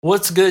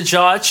What's good,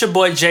 y'all? It's your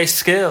boy Jay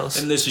Skills.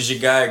 And this is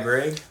your guy,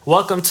 Greg.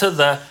 Welcome to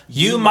the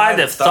You Might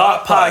Have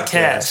Thought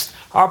podcast.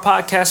 Our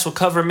podcast will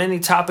cover many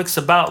topics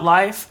about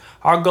life.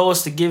 Our goal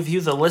is to give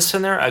you, the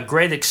listener, a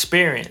great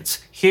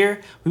experience.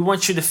 Here, we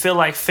want you to feel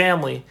like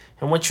family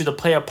and want you to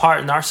play a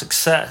part in our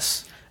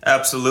success.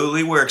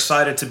 Absolutely. We're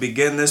excited to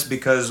begin this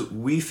because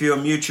we feel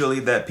mutually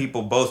that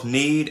people both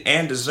need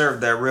and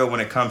deserve that real when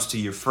it comes to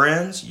your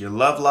friends, your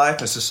love life,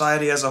 and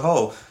society as a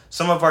whole.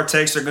 Some of our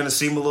takes are going to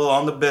seem a little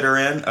on the bitter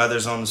end,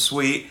 others on the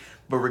sweet.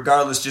 But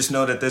regardless, just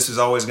know that this is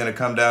always going to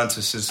come down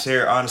to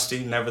sincere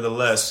honesty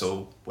nevertheless.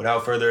 So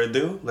without further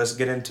ado, let's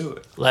get into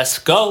it. Let's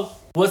go.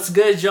 What's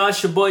good, y'all?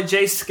 It's your boy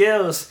Jay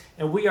Skills.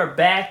 And we are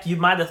back. You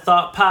Might Have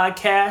Thought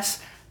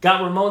podcast.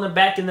 Got Ramona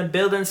back in the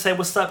building. Say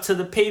what's up to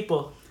the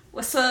people.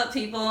 What's up,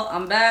 people?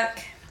 I'm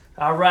back.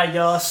 All right,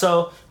 y'all.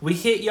 So we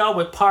hit y'all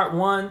with part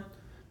one.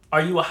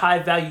 Are you a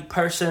high-value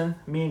person?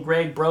 Me and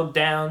Greg broke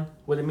down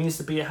what it means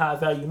to be a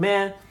high-value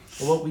man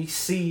and what we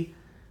see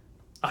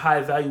a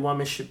high-value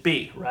woman should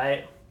be,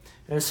 right?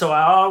 And so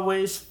I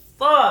always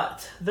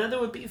thought that it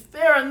would be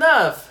fair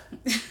enough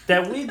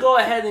that we go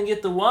ahead and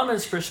get the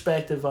woman's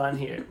perspective on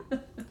here.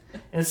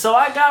 And so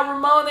I got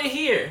Ramona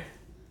here.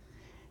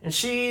 And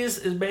she's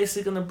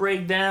basically going to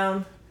break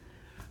down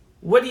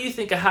what do you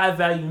think a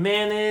high-value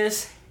man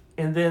is,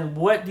 and then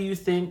what do you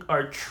think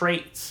are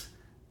traits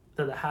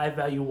that a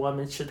high-value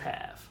woman should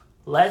have?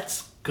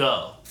 Let's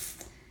go.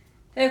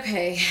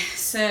 Okay,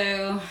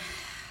 so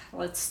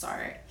let's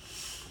start.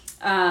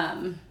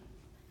 I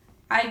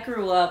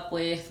grew up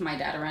with my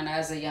dad around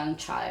as a young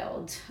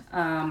child.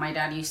 My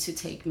dad used to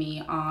take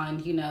me on,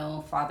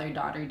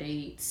 father-daughter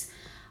dates.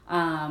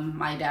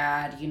 My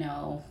dad,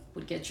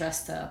 would get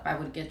dressed up. I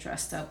would get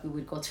dressed up. We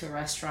would go to a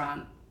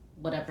restaurant,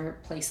 whatever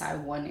place I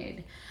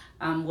wanted.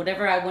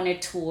 Whatever I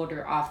wanted to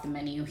order off the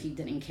menu, he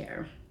didn't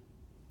care.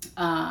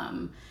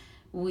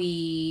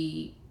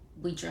 We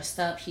dressed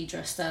up, he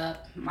dressed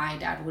up. My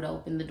dad would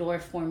open the door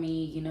for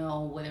me,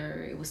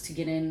 whether it was to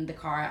get in the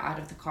car, out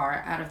of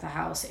the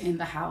house, in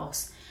the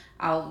house,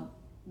 out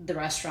the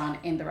restaurant,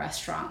 in the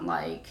restaurant.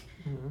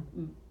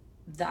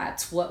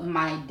 That's what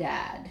my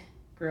dad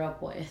grew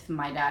up with.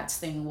 My dad's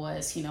thing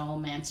was, a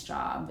man's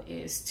job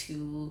is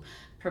to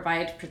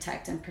provide,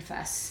 protect, and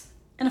profess.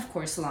 And of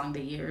course, along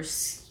the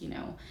years,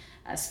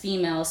 as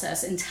females,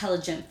 as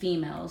intelligent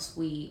females,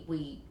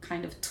 we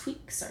kind of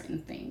tweak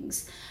certain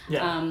things.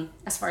 Yeah.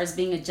 As far as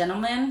being a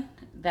gentleman,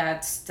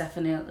 that's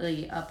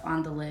definitely up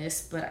on the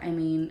list. But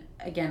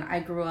again,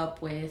 I grew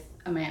up with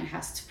a man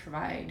has to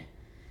provide,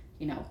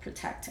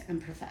 protect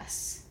and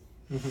profess.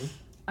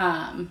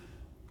 Mm-hmm.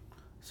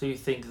 So you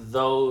think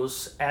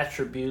those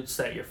attributes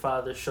that your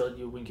father showed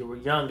you when you were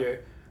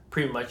younger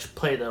pretty much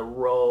played a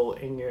role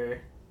in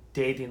your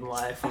dating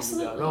life when you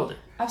got older?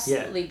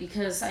 Absolutely,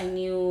 because I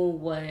knew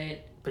what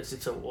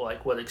basically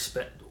what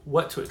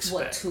to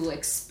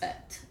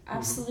expect.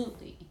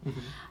 Absolutely.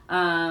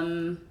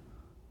 Mm-hmm.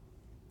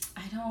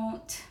 I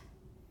don't.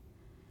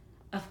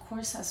 Of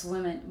course, as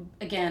women,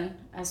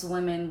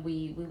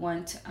 we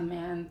want a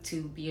man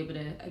to be able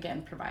to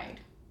again provide,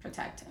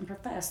 protect, and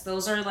profess.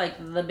 Those are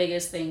the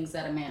biggest things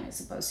that a man is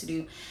supposed to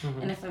do.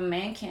 Mm-hmm. And if a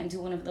man can't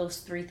do one of those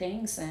three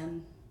things,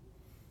 then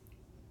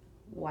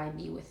why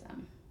be with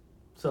them?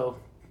 So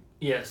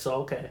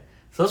okay.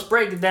 So let's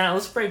break it down.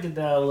 Let's break it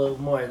down a little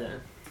more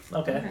then.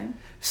 Okay.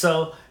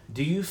 So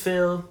do you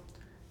feel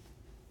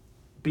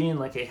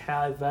being a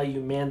high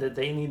value man that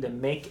they need to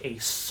make a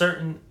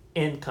certain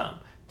income?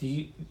 Do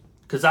you?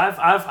 Because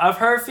I've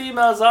heard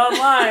females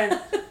online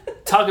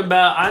talking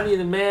about I need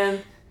a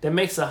man that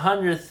makes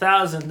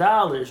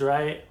 $100,000,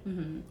 right?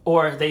 Mm-hmm.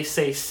 Or they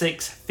say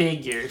 6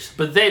 figures,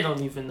 but they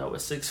don't even know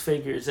what 6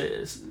 figures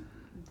is.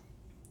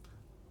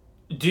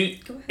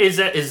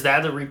 Is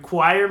that a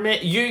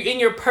requirement? In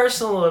your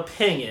personal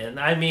opinion,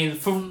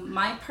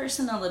 my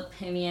personal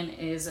opinion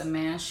is a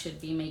man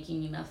should be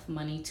making enough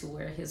money to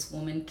where his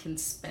woman can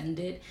spend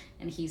it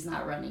and he's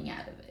not running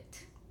out of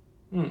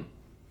it.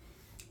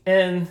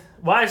 And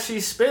why is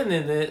she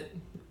spending it?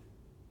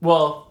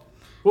 What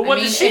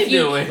is she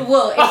doing?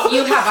 Well, if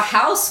you have a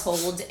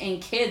household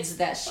and kids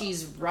that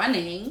she's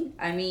running,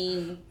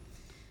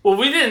 Well,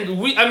 we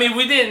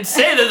didn't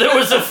say that there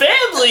was a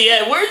family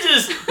yet.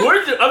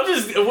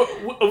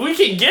 We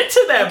can get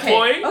to that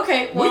point.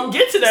 Okay, well, we can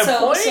get to that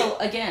point. So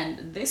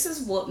again, this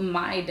is what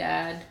my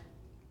dad.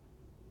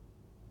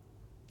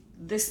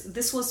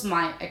 This was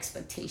my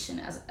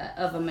expectation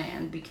of a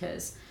man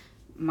because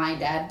my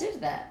dad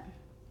did that.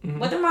 Mm-hmm.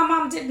 Whether my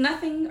mom did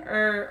nothing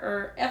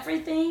or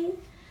everything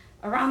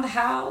around the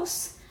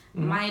house.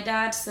 Mm-hmm. My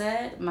dad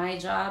said, my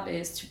job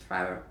is to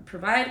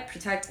provide,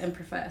 protect, and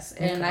profess.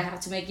 And I have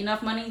to make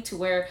enough money to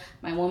where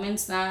my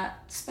woman's not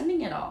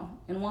spending it all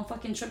in one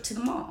fucking trip to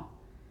the mall.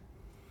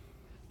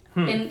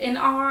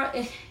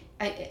 I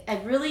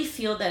really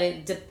feel that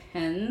it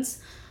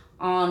depends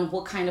on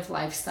what kind of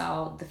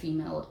lifestyle the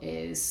female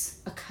is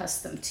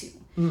accustomed to.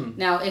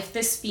 Now, if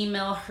this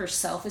female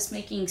herself is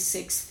making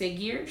 6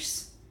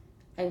 figures,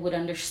 I would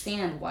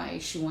understand why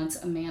she wants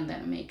a man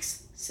that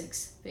makes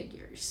 6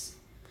 figures.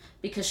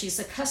 because she's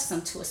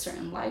accustomed to a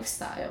certain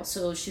lifestyle.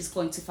 So she's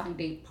going to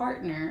find a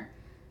partner.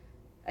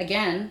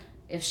 Again,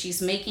 if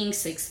she's making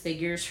 6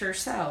 figures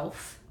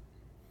herself,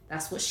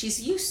 that's what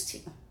she's used to.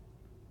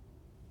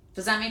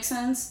 Does that make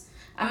sense?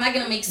 I'm not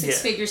going to make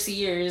 6 figures a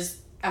year.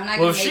 I'm not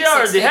going to make 6 figures. Well, she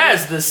already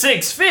has the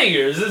 6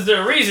 figures. Is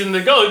there a reason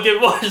to go and get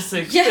more than 6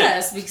 figures?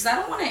 Yes, because I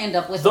don't want to end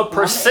up with the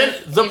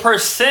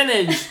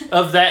percentage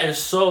of that is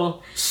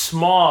so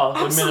small.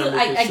 Absolutely,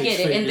 I get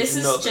it, and this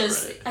is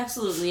just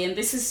absolutely, and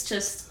this is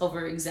just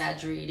over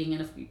exaggerating,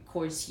 and of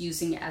course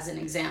using it as an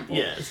example.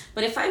 Yes.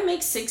 But if I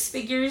make 6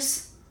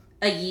 figures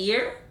a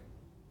year,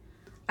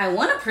 I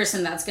want a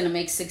person that's going to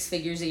make 6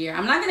 figures a year.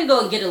 I'm not going to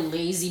go and get a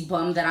lazy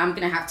bum that I'm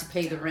going to have to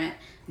pay the rent,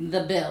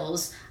 the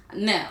bills.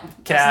 No.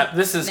 Cap.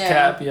 This is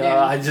cap, y'all.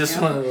 I just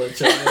wanted to let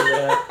y'all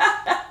know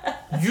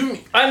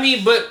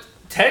that. But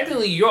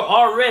technically, you're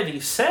already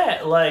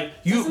set. Like,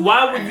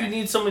 why would you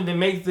need someone to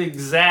make the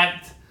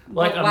exact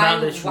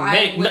amount that you make?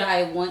 Why would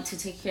I want to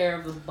take care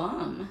of a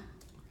bum?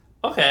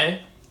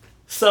 Okay.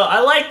 So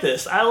I like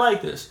this.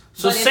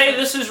 So but say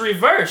this is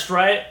reversed,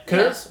 right?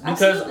 Because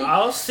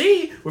I'll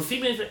see where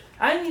females.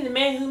 I need a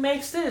man who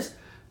makes this,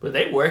 but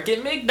they work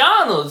at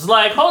McDonald's.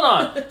 Like, hold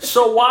on.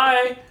 So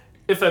why?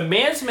 If a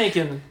man's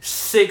making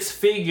 6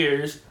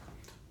 figures,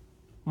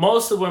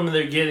 most of the women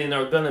they're getting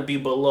are gonna be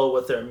below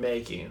what they're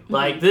making. Mm-hmm.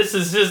 Like this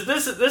is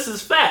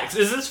facts.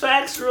 Is this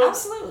facts, Drew?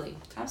 Absolutely.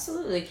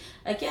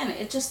 Again,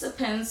 it just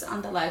depends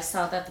on the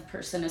lifestyle that the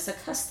person is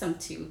accustomed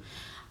to.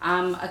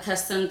 I'm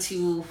accustomed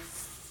to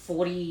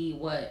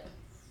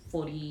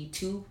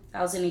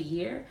 42,000 a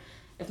year.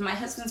 If my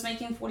husband's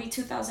making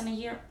 42,000 a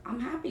year,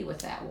 I'm happy with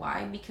that.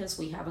 Why? Because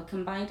we have a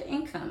combined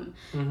income.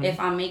 Mm-hmm. If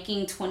I'm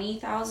making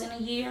 20,000 a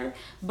year,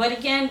 but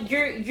again,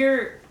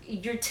 you're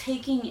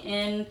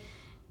taking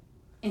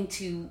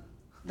into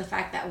the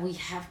fact that we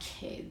have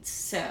kids.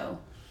 So,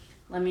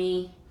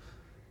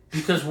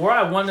 because where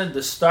I wanted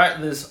to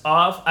start this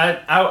off,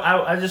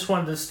 I just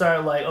wanted to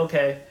start like,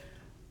 okay,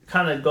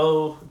 kind of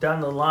go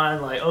down the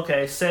line like,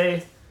 okay,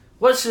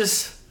 let's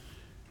just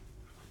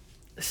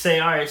say,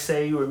 all right,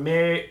 say you were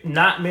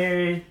not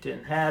married,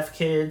 didn't have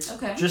kids.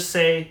 Okay. Just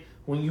say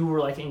when you were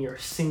like in your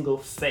single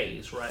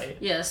phase, right?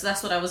 Yes,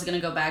 that's what I was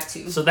gonna go back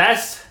to. So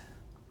that's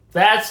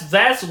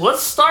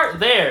let's start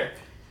there.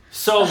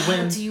 So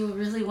when do you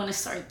really want to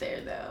start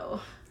there though?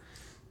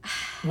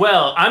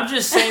 Well, I'm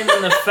just saying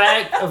in the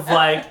fact of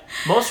like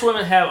most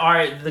women have, all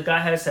right, the guy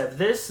has to have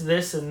this, and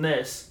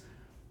this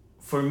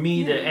for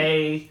me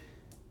to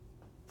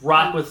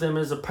rock with them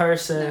as a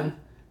person. No.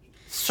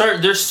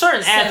 There's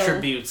certain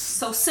attributes.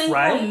 So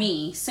single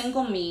me,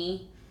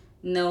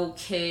 no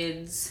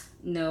kids,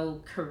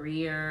 no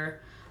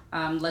career.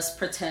 Let's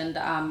pretend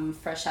I'm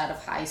fresh out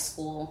of high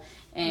school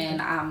and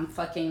I'm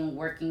fucking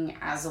working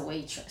as a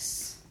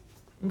waitress.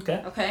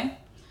 Okay.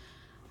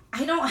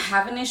 I don't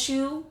have an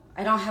issue.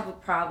 I don't have a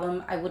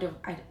problem. I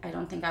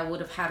don't think I would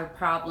have had a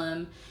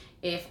problem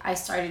if I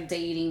started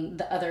dating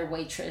the other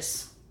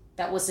waitress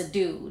that was a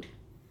dude.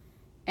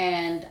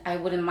 And I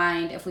wouldn't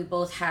mind if we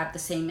both had the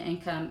same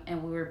income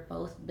and we were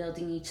both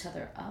building each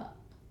other up.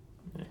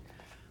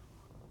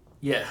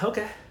 Yeah,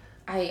 okay.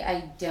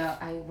 I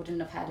wouldn't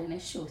have had an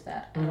issue with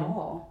that at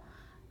all.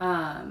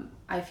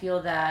 I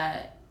feel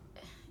that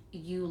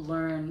you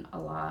learn a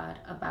lot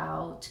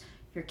about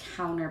your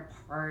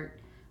counterpart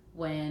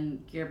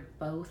when you're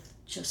both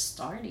just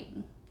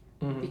starting.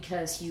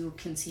 Because you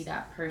can see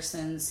that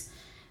person's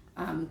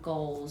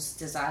goals,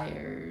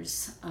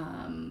 desires,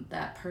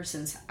 that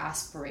person's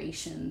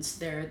aspirations,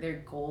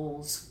 their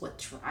goals, what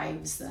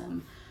drives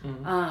them.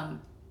 I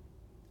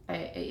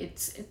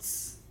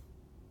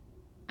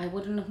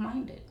wouldn't have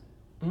minded.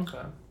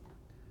 Okay.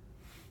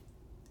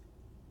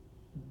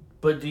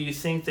 But do you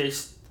think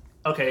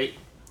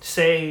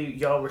say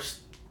you were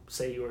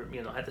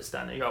at this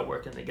diner, y'all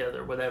working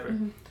together, whatever.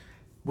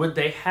 Would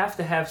they have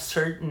to have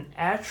certain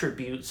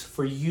attributes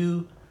for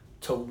you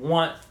to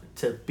want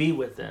to be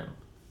with them?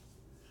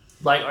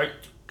 Like,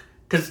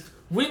 because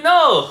we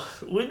know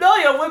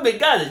your women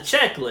got a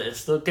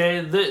checklist, okay?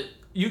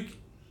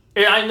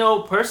 I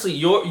know personally,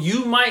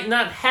 you might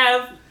not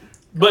have,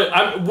 but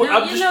I'm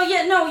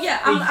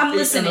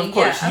listening. And of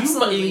course,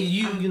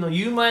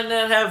 you might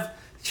not have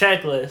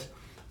checklist,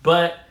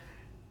 but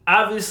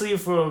obviously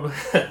from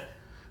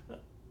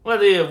what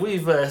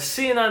we've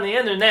seen on the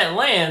internet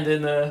land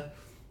in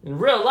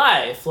real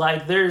life,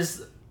 like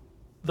there's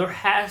a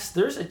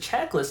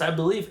checklist. I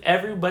believe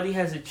everybody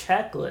has a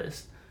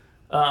checklist.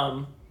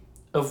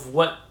 Of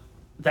what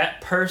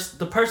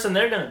the person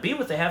they're going to be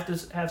with, they have to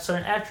have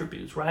certain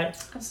attributes, right?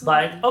 Absolutely.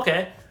 Like,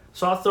 okay,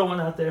 so I'll throw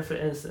one out there for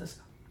instance.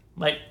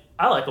 Like,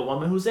 I like a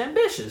woman who's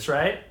ambitious,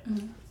 right?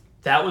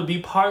 That would be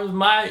part of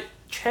my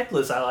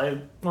checklist. I like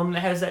a woman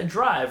that has that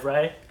drive,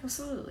 right?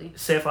 Absolutely.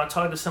 Say if I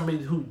talk to somebody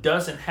who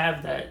doesn't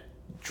have that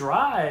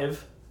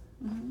drive,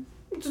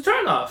 it's a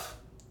turn off.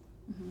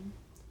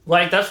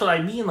 Like, that's what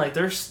I mean. Like,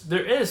 there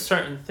is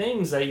certain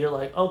things that you're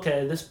like,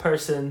 okay, this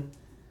person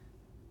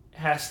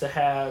has to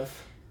have.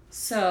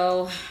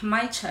 So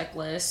my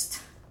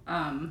checklist,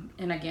 and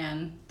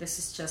again, this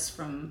is just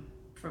from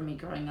for me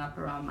growing up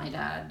around my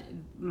dad,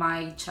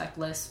 my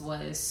checklist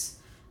was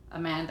a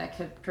man that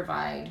could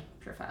provide,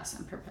 profess,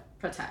 and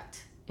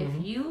protect. If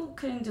you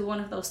couldn't do one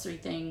of those three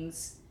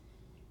things,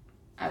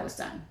 I was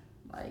done.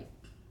 Like,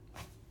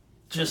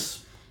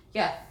 just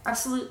yeah,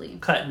 absolutely,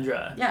 cut and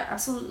dry. Yeah,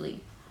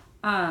 absolutely.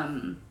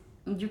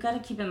 You got to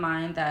keep in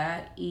mind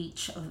that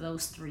each of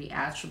those three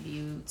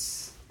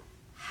attributes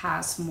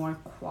has more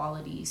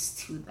qualities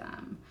to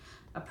them.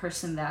 A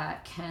person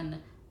that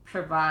can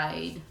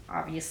provide,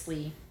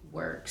 obviously,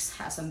 works,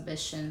 has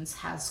ambitions,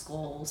 has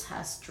goals,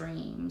 has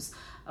dreams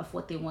of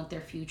what they want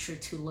their future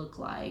to look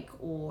like,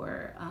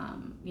 or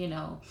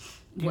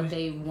what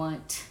they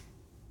want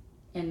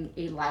in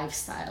a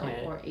lifestyle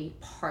or a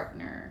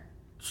partner.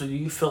 So do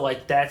you feel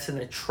like that's an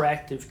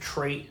attractive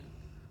trait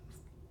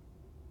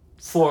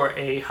for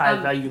a high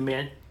value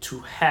man to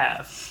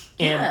have?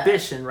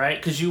 Ambition, right?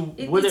 Because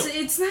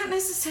it's not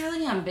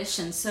necessarily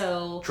ambition.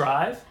 So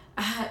drive.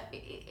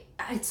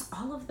 It's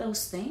all of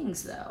those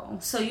things, though.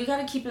 So you got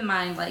to keep in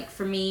mind, like,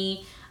 for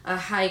me, a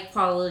high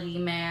quality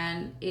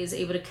man is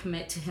able to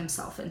commit to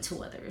himself and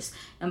to others.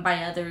 And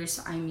by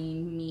others, I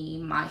mean me,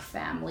 my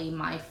family,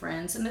 my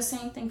friends. And the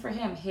same thing for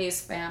him.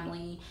 His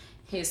family,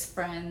 his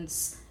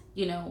friends,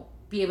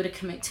 be able to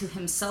commit to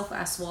himself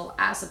as well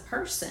as a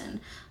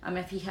person.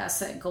 If he has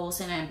set goals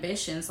and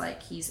ambitions,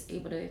 like, he's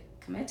able to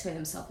commit to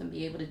himself and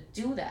be able to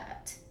do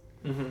that.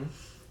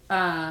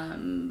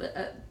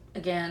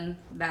 Again,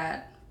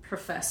 that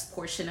professed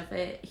portion of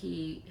it,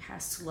 he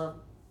has to love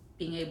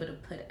being able to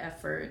put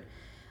effort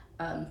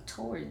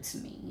towards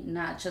me,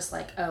 not just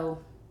like, oh,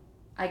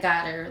 I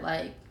got her,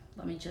 like,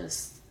 let me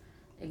just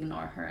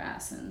ignore her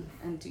ass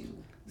and do.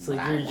 So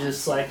you're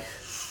just like,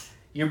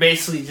 you're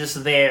basically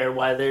just there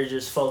while they're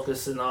just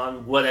focusing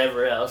on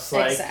whatever else.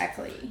 Like,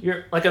 exactly.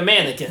 You're like a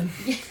mannequin.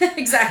 Yeah,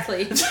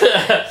 exactly.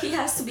 He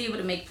has to be able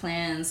to make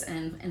plans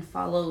and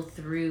follow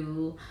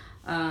through.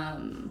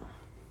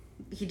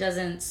 He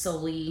doesn't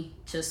solely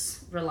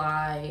just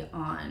rely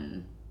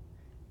on...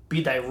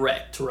 Be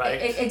direct,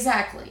 right?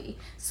 Exactly.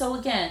 So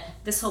again,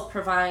 this whole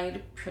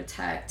provide,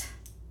 protect,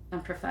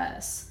 and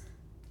profess,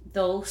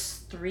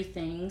 those three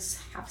things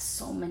have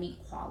so many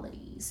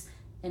qualities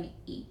in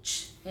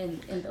each in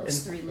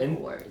those three little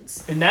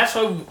words. And that's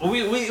why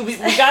we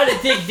gotta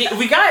dig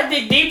we gotta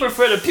dig deeper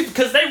for the people,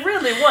 because they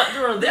really want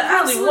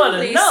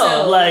to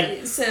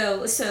know.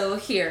 So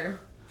here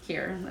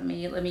let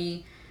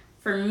me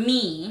for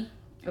me,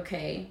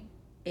 okay,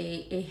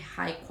 a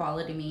high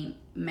quality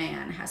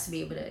man has to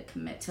be able to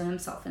commit to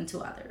himself and to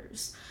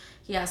others.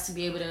 He has to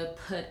be able to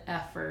put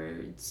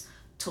efforts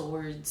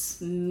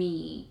towards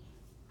me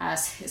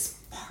as his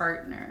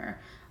partner.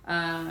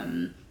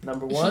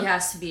 Number one? He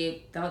has to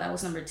be... No, that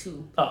was number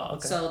two. Oh,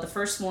 okay. So the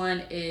first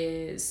one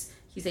is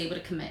he's able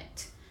to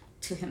commit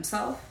to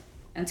himself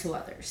and to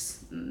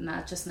others,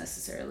 not just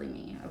necessarily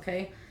me,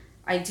 okay?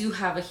 I do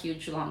have a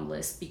huge long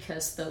list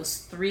because those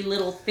three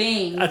little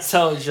things... I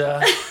told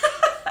ya.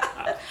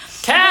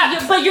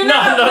 But you're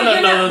not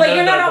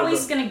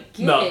always going to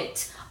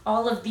get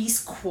all of these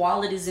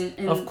qualities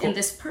in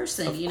this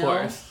person, of you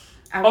course.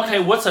 know? Okay,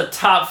 what's a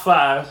top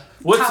five?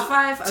 Top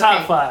five?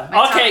 Top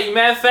five. Okay,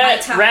 matter of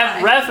fact,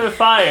 rapid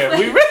fire.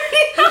 We ready?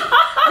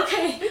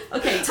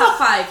 Okay, top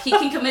five. He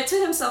can commit to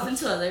himself and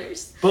to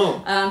others.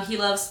 Boom. He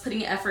loves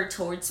putting effort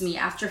towards me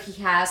after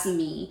he has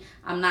me.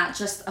 I'm not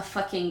just a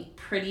fucking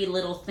pretty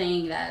little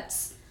thing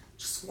that's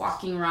just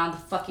walking around the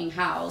fucking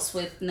house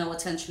with no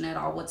attention at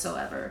all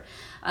whatsoever.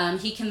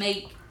 He can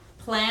make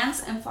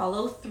plans and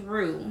follow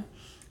through.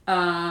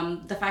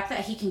 The fact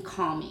that he can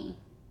call me.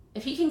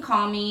 If he can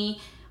call me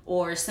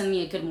or send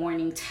me a good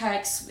morning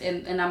text,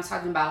 and I'm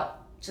talking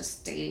about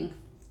just dating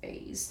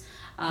phase.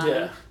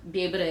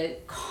 Be able to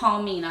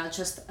call me, not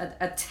just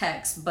a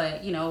text,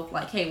 but,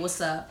 like, hey,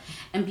 what's up?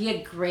 And be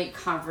a great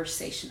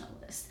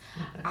conversationalist.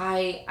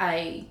 Okay.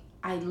 I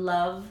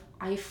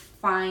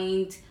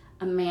find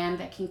a man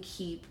that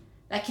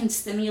can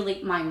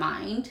stimulate my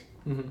mind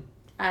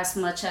as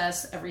much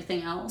as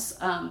everything else.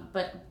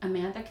 But a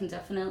man that can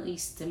definitely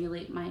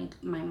stimulate my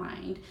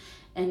mind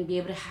and be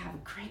able to have a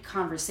great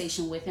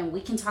conversation with him.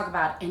 We can talk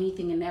about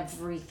anything and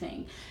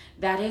everything.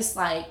 That is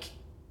like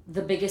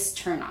the biggest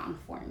turn on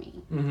for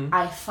me.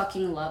 I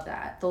fucking love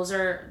that. Those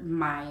are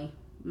my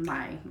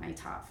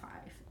top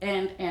five.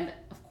 And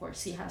of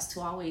course he has to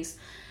always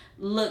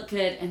look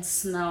good and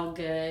smell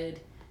good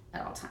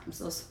at all times.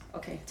 Those,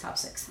 top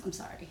six. I'm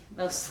sorry.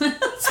 Those.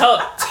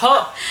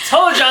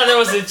 Told y'all there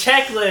was a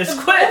checklist.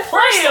 Quit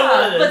playing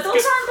with it. But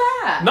those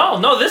aren't bad.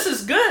 No, this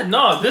is good.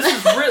 No, this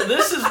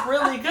is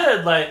really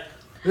good. Like,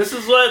 this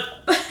is what.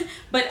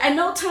 But at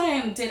no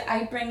time did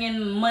I bring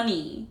in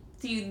money.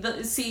 See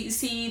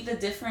the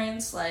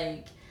difference?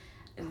 Like,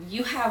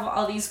 you have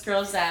all these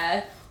girls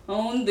that, I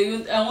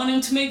want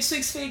him to make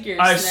six figures.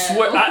 I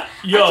swear, I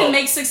can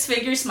make six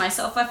figures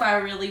myself if I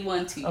really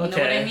want to. You know what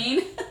I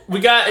mean? We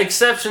got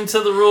exception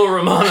to the rule,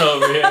 Ramona,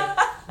 over here.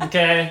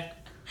 Okay.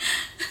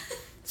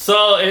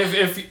 So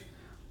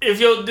if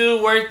your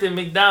dude worked at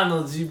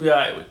McDonald's, you'd be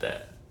alright with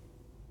that.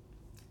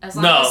 As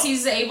long as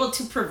he's able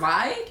to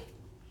provide,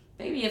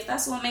 baby. If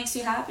that's what makes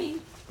you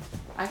happy.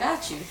 I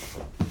got you.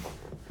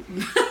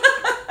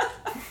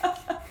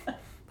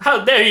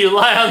 How dare you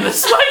lie on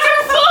this microphone?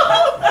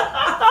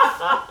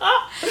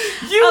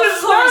 You Of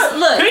was course, not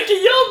look.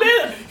 picking your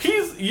man.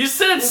 You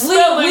said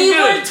smelling we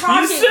good.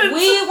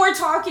 We were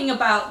talking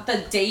about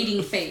the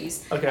dating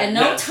phase. Okay, At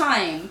no yeah.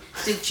 time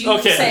did you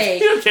Okay,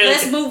 say, okay.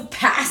 let's move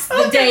past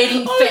the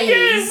dating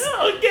phase.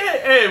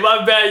 Okay. Hey,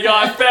 my bad, y'all.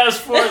 I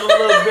fast forward a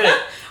little bit.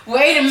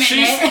 Wait a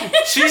minute.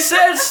 She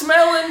said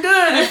smelling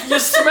good. If you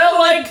smell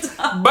like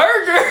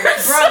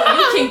burgers. Bro,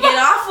 you can get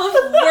off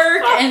of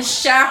work and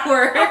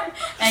shower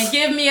and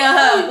give me a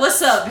hug.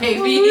 What's up,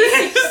 baby?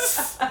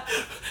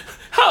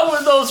 How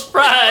were those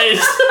fries?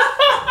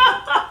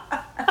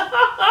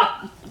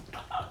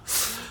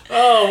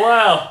 Oh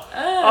wow.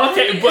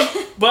 Okay,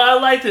 but I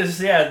like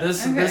this. Yeah,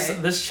 this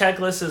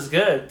checklist is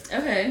good.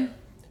 Okay.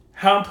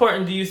 How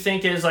important do you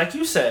think is, like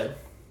you said,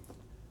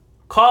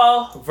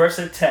 call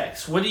versus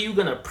text? What are you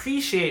gonna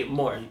appreciate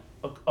more?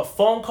 A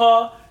phone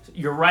call?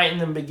 You're right in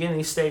the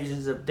beginning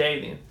stages of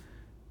dating.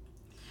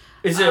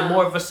 Is it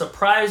more of a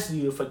surprise to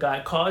you if a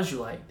guy calls you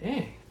like,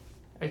 dang,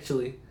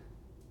 actually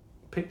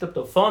picked up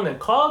the phone and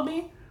called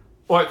me?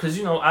 Or, because,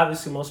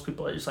 obviously most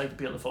people just like to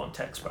be on the phone,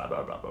 text, blah,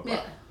 blah, blah, blah, blah.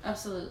 Yeah,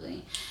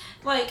 absolutely.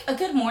 Like, a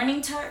good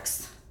morning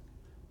text,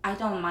 I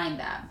don't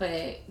mind that.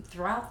 But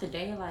throughout the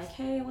day, like,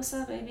 hey, what's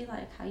up, baby?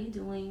 Like, how you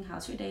doing?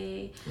 How's your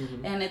day?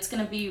 Mm-hmm. And it's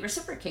going to be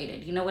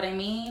reciprocated. You know what I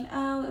mean?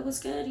 Oh, it was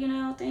good,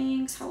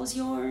 thanks. How was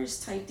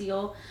yours? Type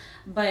deal.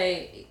 But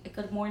a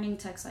good morning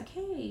text, like,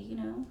 hey,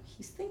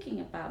 he's thinking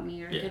about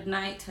me. Or a good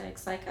night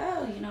text, like,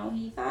 oh,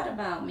 he thought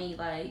about me.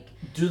 Like,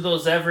 do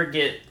those ever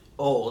get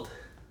old?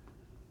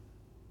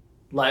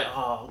 Like,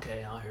 oh,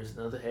 okay, here's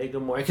another, hey,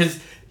 good morning. Because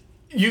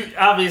you've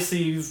probably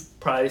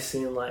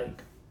seen,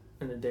 like,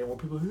 in the day where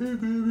people, hey,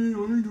 baby,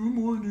 good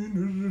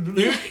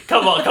morning.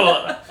 Come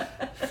on.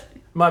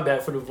 My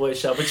bad for the voice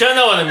shot, but y'all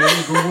know what I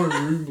mean. Good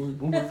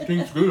morning,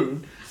 everything's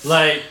good.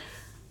 Like,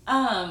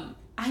 I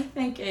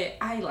like it.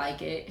 I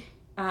like it.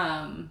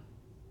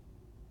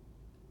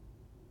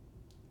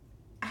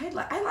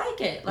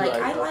 Like,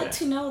 I like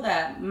to know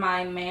that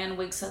my man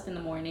wakes up in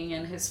the morning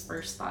and his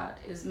first thought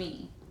is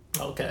me.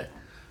 Okay.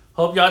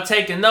 Hope y'all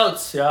taking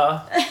notes,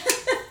 y'all.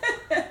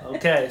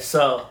 Okay,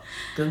 so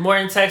good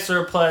morning text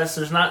or plus.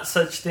 There's not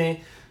such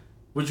thing.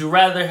 Would you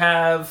rather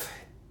have?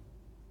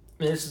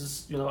 This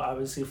is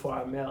obviously for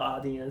our male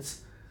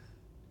audience.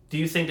 Do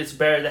you think it's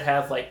better to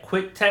have like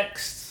quick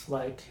texts,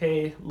 like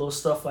hey, little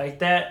stuff like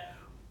that,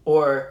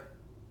 or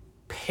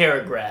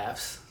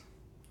paragraphs?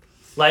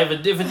 Like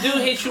if a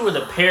dude hits you with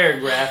a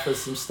paragraph or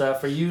some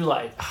stuff, are you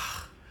like?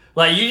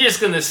 Like, you just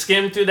gonna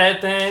skim through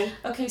that thing?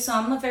 Okay, so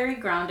I'm a very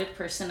grounded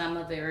person. I'm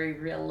a very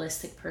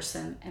realistic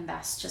person, and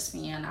that's just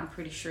me, and I'm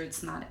pretty sure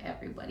it's not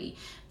everybody.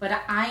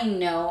 But I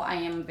know I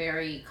am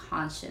very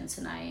conscious,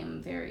 and I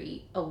am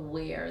very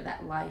aware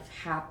that life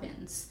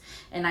happens.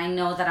 And I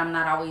know that I'm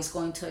not always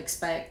going to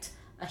expect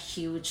a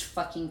huge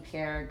fucking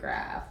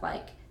paragraph.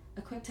 Like,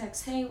 a quick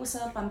text, hey, what's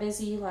up? I'm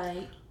busy,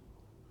 like...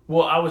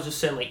 Well, I was just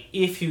saying, like,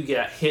 if you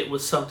get hit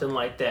with something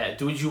like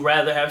that, would you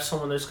rather have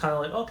someone that's kind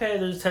of like, okay,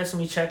 they're just texting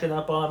me, checking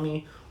up on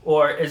me,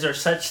 or is there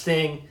such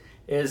thing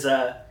as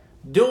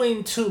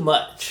doing too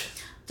much?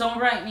 Don't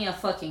write me a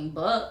fucking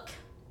book,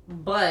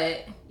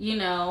 but,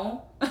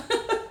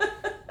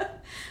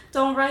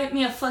 don't write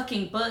me a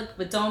fucking book,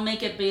 but don't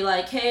make it be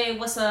like, hey,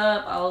 what's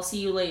up? I'll see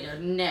you later.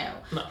 No.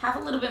 Have a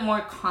little bit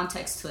more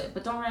context to it,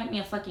 but don't write me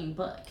a fucking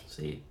book.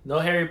 See, no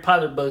Harry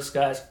Potter books,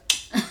 guys.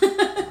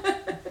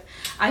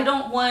 I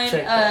don't want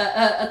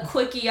a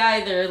quickie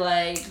either.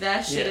 Like,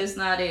 that shit is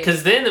not it.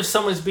 Because then if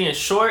someone's being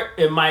short,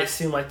 it might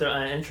seem like they're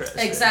uninterested.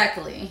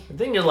 Exactly. And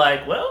then you're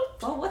like, well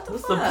what's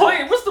the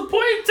point? What's the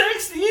point in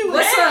texting you?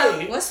 What's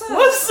hey, up? What's up?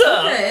 What's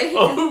up? Okay.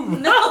 Oh,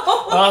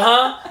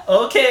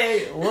 no.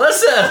 Okay.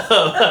 What's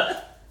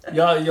up?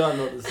 y'all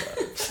know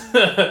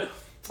this.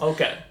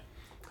 Okay.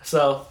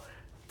 So,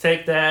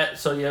 take that.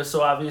 So,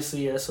 so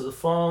obviously, so the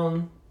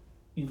phone,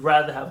 you'd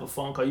rather have a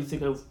phone call. You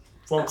think of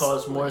phone call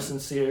is more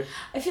sincere.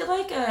 I feel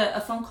like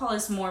a phone call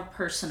is more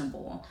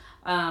personable.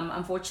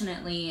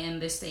 Unfortunately, in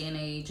this day and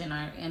age,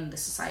 in the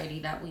society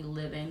that we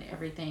live in,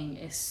 everything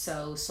is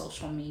so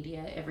social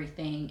media.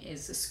 Everything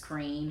is a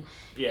screen.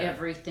 Yeah.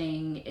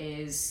 Everything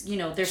is,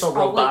 there's so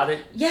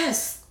robotic.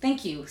 Yes,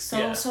 thank you.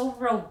 So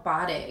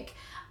robotic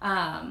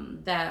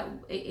that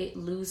it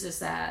loses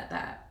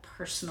that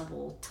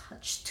personable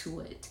touch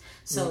to it.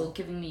 So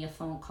giving me a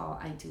phone call,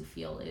 I do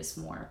feel is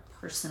more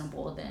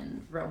personable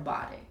than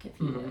robotic, if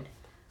you would.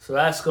 So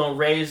that's gonna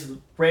raise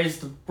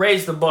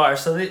the bar.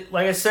 So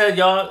like I said,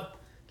 y'all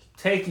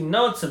taking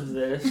notes of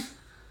this.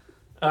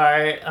 All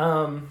right.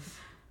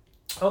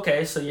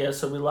 Okay. So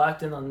so we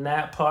locked in on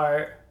that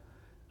part.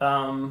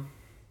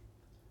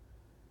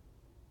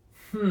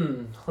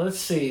 Let's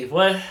see.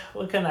 What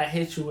can I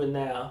hit you with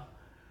now?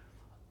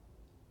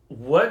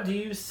 What do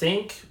you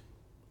think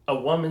a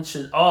woman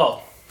should?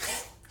 Oh,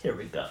 here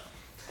we go.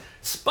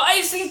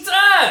 Spicy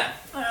time.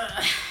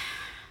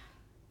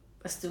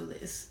 Let's do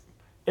this.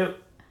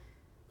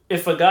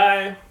 If a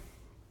guy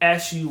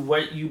asks you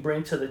what you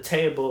bring to the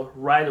table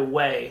right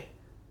away,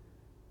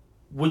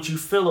 would you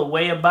feel a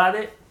way about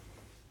it?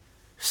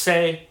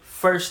 Say,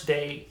 first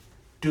date,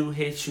 dude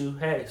hits you,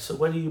 hey, so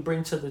what do you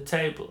bring to the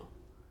table?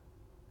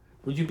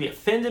 Would you be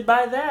offended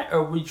by that,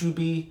 or would you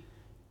be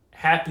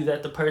happy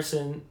that the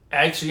person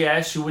actually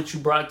asked you what you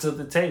brought to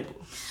the table?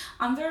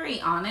 I'm very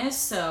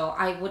honest, so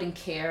I wouldn't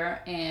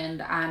care,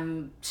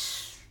 and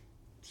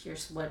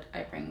here's what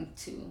I bring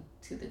to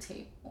the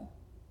table.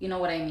 You know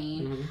what I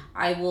mean? Mm-hmm.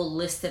 I will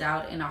list it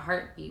out in a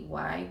heartbeat.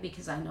 Why?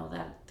 Because I know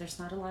that there's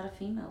not a lot of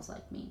females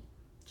like me.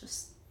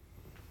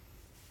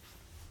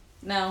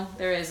 No,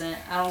 there isn't.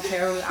 I don't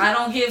care. I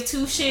don't give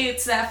two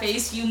shits that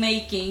face you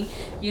making.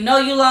 You know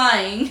you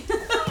lying.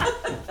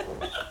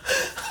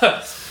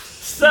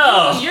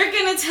 So you're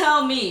gonna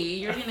tell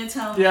me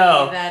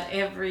that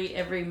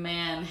every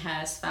man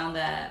has found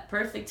that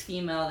perfect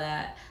female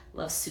that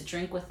loves to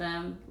drink with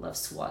them,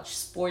 loves to watch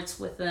sports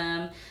with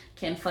them,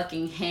 can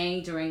fucking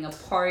hang during a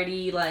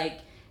party. Like,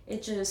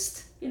 it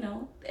just,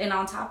 and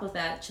on top of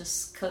that,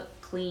 just cook,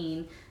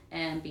 clean,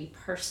 and be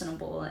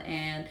personable.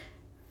 And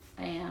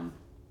I am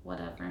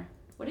whatever.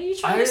 What are you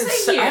trying to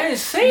say here? I didn't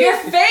say your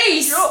anything.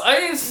 face. Yo, I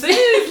didn't say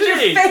anything. Your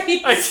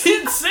face. I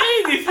didn't say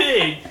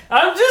anything.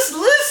 I'm just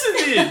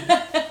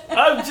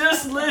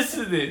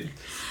listening.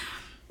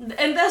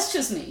 And that's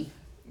just me.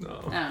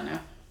 No. I don't know.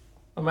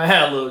 I might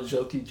have a little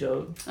jokey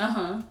joke.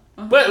 Uh-huh.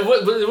 But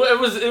what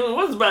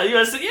was about you?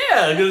 I said,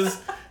 yeah, because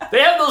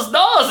they have those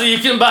dolls that you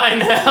can buy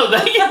now.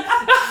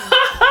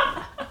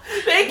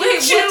 They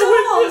Wait, get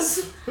what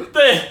dolls?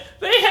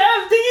 They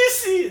have. Do you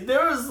see?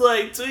 There was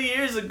like 2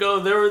 years ago.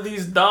 There were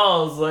these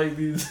dolls, like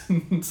these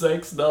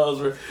sex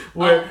dolls,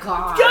 where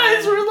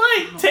guys were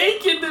like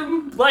taking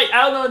them like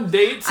out on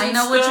dates. I and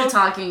know stuff. what you're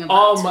talking about.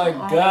 Oh my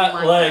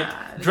god!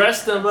 Like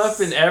dressed them up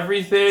and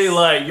everything.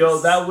 Like, yo,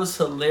 that was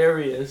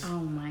hilarious. Oh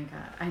my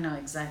god! I know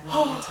exactly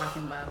what you're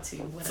talking about too.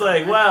 Whatever. It's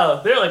like,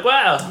 wow. They're like,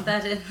 wow.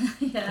 That is,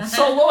 yeah.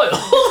 So loyal.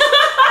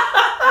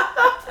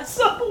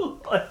 So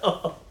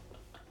loyal.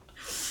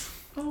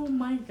 Oh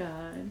my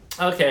god.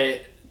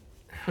 Okay.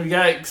 We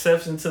got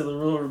exception to the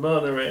rule,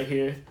 Ramona, right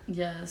here.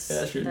 Yes.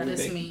 That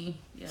is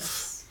me.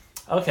 Yes.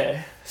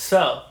 Okay.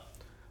 So,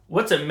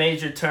 what's a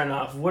major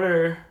turnoff? What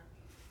are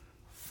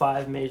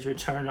 5 major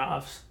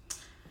turnoffs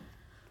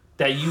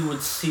that you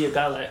would see a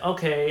guy like,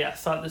 okay, I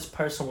thought this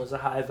person was a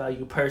high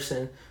value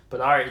person, but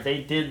all right,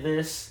 they did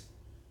this.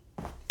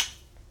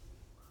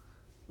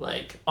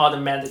 Like,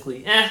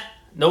 automatically,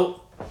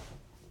 nope.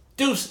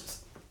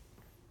 Deuces.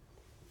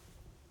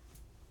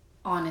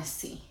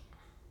 Honesty.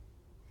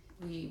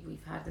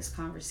 We've had this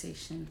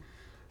conversation.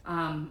 Pet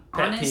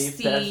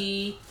Honesty.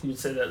 peeve. You'd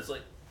say that's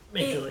like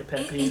majorly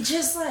pet peeve. It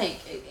just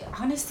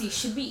honesty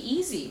should be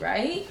easy,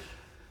 right?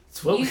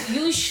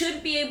 You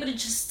should be able to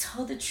just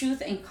tell the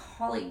truth and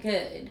call it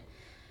good.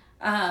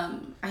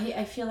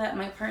 I feel that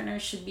my partner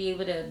should be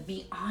able to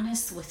be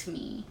honest with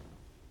me.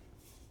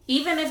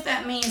 Even if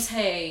that means,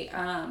 hey,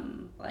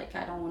 like,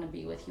 I don't want to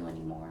be with you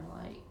anymore.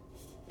 Like,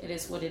 it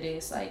is what it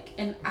is. Like,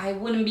 and I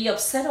wouldn't be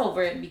upset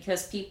over it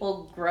because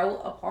people grow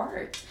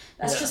apart.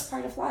 That's just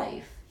part of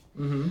life.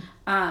 Mm-hmm.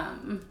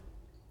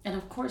 And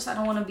of course, I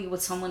don't want to be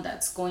with someone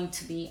that's going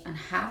to be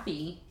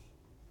unhappy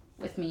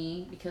with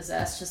me, because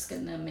that's just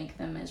going to make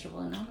them miserable,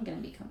 and I'm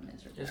going to become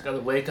miserable. You just got to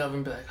wake up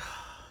and be like,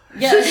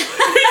 yeah. here's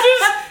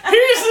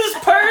this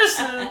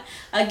person.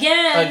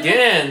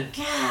 Again.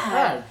 God.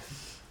 God.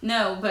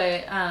 No,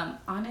 but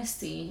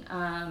honesty.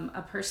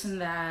 A person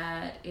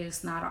that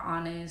is not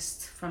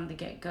honest from the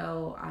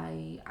get-go,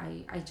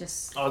 I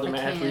just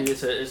automatically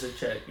it's a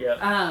check.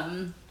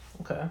 Yeah.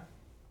 Okay.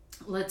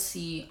 Let's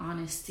see.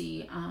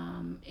 Honesty.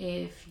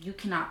 If you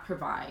cannot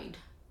provide,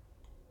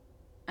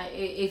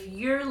 if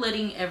you're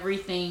letting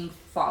everything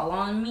fall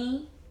on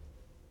me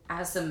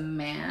as a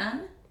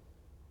man,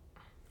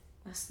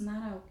 that's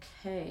not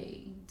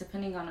okay.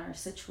 Depending on our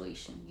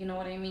situation, you know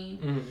what I mean.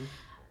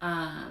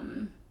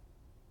 Mm-hmm.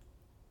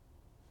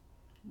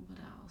 What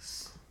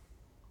else?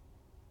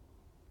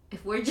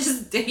 If we're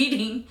just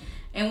dating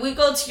and we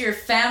go to your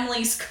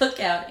family's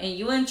cookout and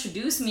you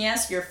introduce me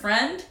as your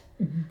friend,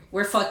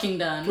 we're fucking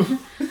done.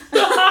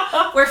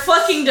 We're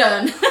fucking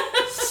done.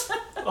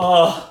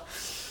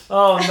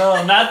 Oh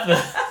no, not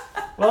the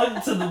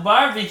welcome to the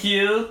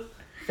barbecue,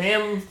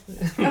 fam.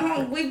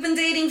 We've been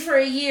dating for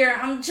a year.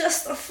 I'm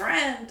just a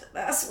friend.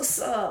 That's what's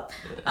up.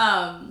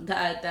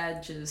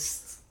 That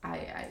just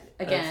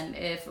again,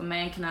 if a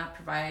man cannot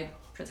provide,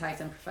 protect,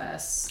 and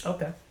profess.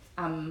 Okay.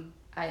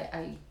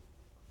 I.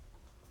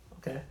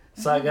 Okay.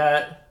 So I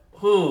got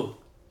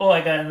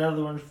I got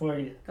another one for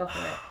you. Go for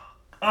it.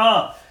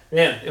 Oh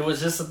man, it was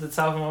just at the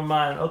top of my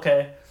mind.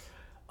 Okay.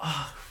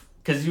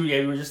 Because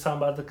you were just talking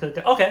about the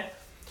cookout. Okay.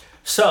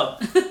 So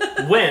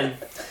when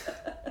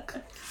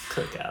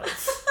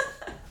cookouts,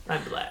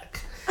 I'm black.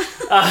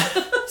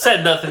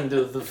 Said nothing to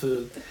do with the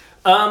food.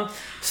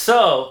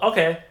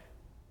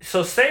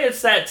 So say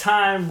it's that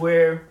time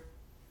where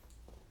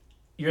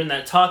you're in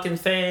that talking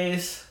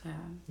phase. Yeah.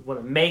 You want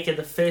to make it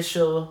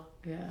official.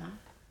 Yeah.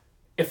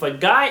 If a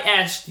guy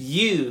asked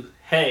you,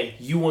 hey,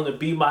 you want to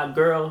be my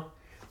girl,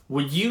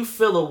 would you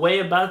feel a way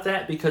about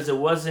that because it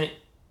wasn't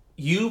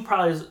you?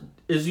 Probably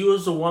is you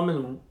as a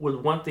woman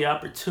would want the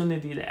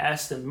opportunity to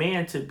ask the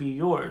man to be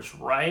yours,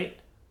 right?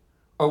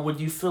 Or would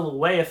you feel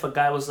away if a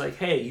guy was like,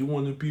 "Hey, you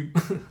want to be,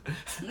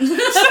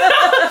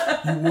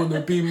 you want to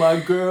be my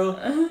girl?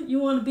 You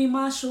want to be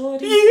my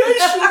shorty? Yeah,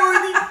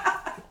 shorty.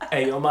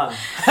 Hey, yo, mom."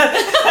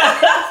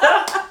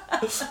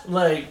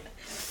 Like,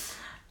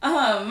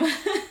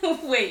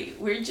 wait,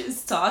 we're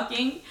just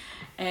talking,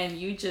 and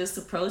you just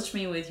approached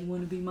me with, "You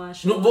want to be my no,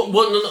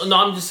 shorty?" no,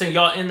 I'm just saying,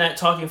 y'all in that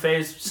talking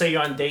phase. Say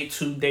you're on date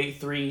 2, date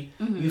 3.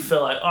 You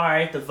feel like, all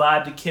right, the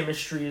vibe, the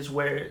chemistry is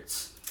where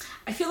it's.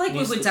 I feel like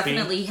we would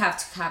definitely have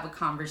to have a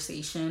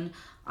conversation.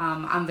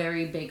 I'm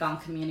very big on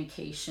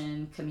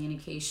communication.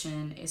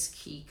 Communication is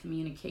key.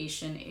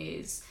 Communication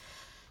is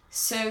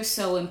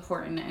so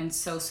important and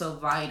so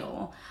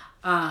vital.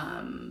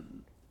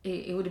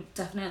 It would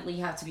definitely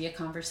have to be a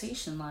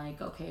conversation.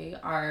 Like, okay,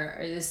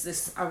 are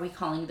we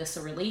calling this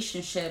a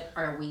relationship?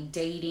 Are we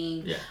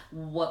dating? Yeah.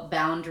 What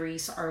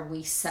boundaries are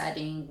we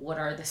setting? What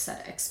are the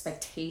set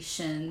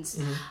expectations?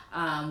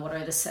 What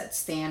are the set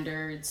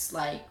standards?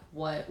 Like,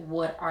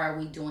 what are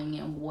we doing,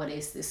 and what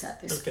is this at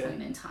this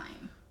point in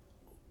time?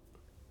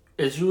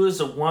 As you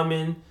as a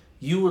woman,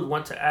 you would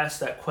want to ask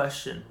that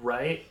question,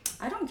 right?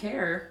 I don't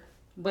care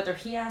whether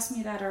he asks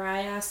me that or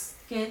I ask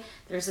it.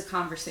 There's a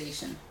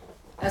conversation.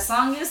 As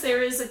long as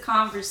there is a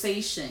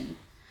conversation.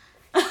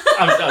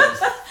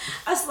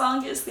 As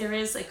long as there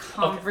is a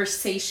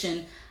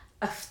conversation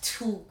of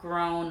 2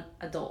 grown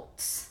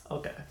adults.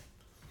 Okay.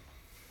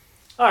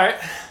 All right.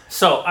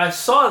 So I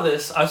saw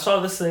this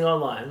thing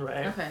online,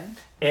 right? Okay.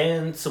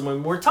 And so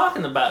when we're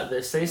talking about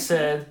this, they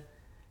said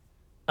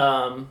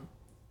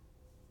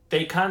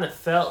they kind of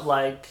felt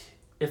like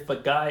if a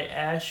guy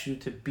asks you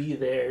to be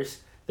theirs,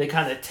 they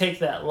kind of take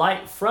that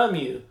light from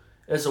you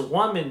as a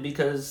woman,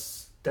 because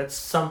that's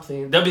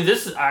something. I mean,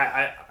 this is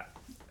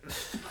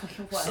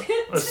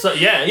What? So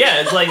yeah.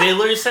 It's like they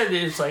literally said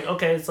it. It's like,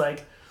 okay, it's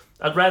like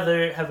I'd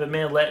rather have a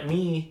man let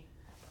me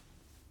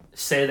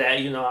say that,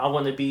 I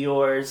want to be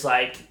yours.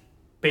 Like,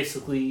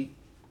 basically,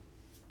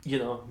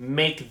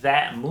 make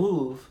that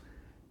move.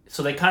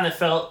 So they kind of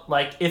felt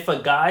like if a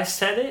guy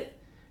said it,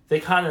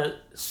 they kind of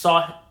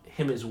saw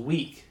him as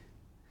weak.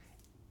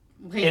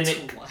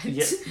 Wait, what?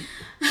 Yeah.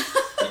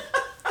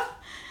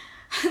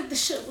 The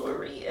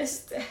chivalry is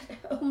dead.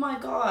 Oh my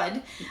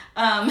God.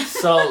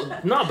 So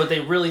no, but they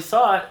really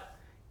thought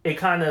it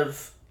kind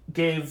of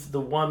gave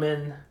the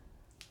woman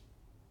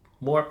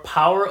more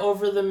power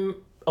over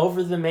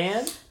the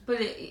man.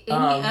 But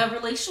a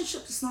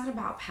relationship is not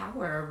about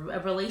power. A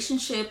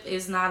relationship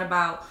is not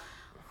about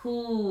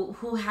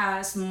who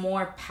has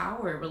more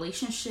power. A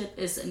relationship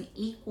is an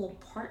equal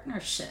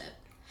partnership.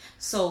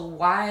 So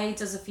why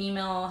does a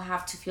female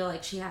have to feel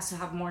like she has to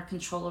have more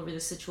control over the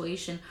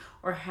situation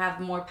or have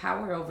more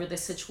power over the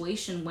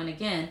situation when,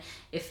 again,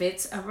 if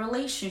it's a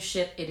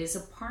relationship, it is a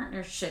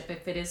partnership.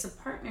 If it is a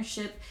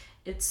partnership,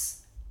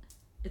 it's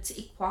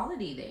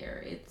equality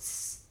there.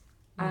 It's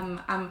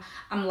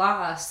I'm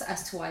lost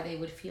as to why they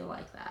would feel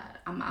like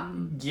that.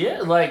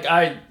 Yeah, like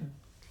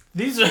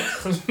these are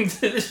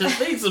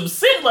things of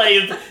sin.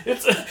 Like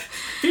it's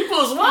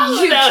people's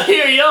wilding out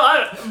here,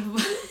 yo.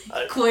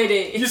 Quit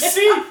it. You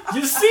see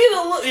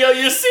the look, yo.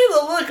 You see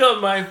the look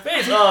on my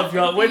face. Oh,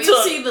 y'all, wait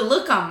till see the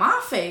look on my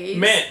face,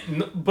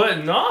 man.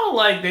 But no,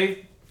 like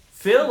they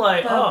feel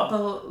like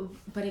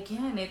But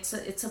again, it's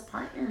a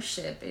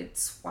partnership.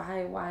 It's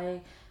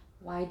why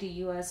do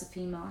you as a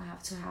female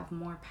have to have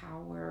more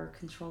power or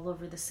control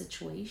over the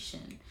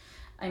situation?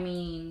 I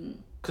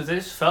mean, because they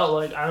just felt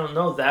like, I don't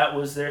know, that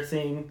was their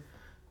thing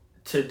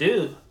to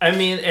do. I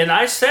mean, and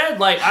I said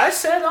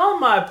on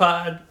my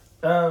pod,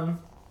 on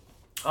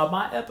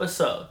my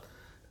episode,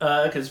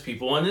 because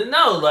people wanted to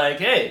know, like,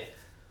 hey,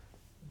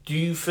 do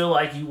you feel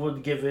like you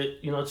would give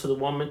it, to the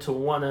woman to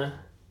want to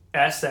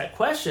ask that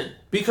question?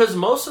 Because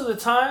most of the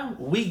time,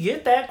 we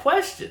get that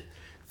question.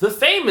 The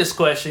famous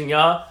question,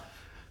 y'all.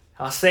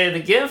 I'll say it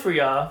again for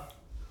y'all.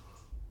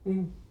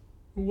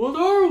 What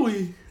are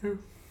we?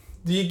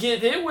 Do you get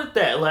hit with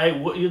that? Like,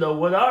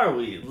 what are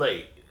we?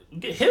 Like,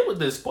 get hit with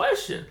this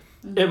question.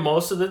 Mm-hmm. And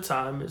most of the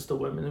time, it's the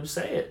women who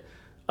say it.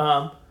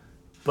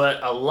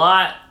 But a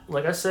lot,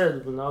 like I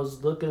said, when I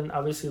was looking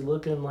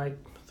like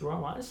through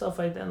online and stuff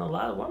like that, and a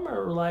lot of women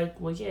were like,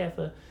 well, yeah,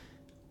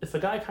 if a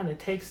guy kind of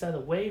takes that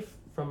away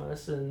from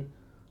us, and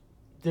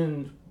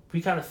then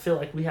we kind of feel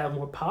like we have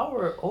more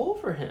power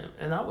over him.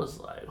 And I was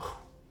like...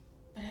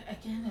 But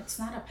again, it's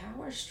not a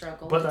power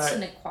struggle. But it's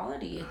an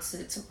equality.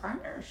 It's a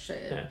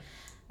partnership. Yeah.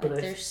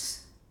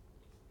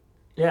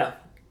 Yeah.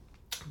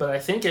 But I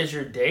think as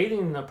you're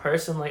dating a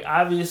person, like,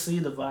 obviously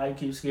the vibe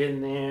keeps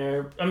getting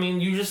there. I mean,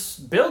 you're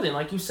just building,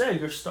 like you said,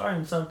 you're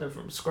starting something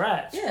from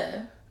scratch.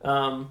 Yeah.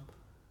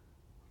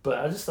 But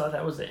I just thought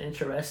that was an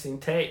interesting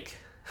take.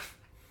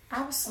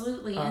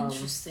 Absolutely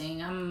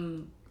interesting.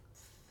 I'm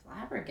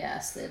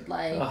flabbergasted.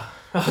 Like,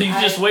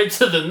 just wait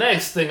till the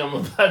next thing I'm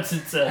about to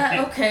tell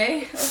you.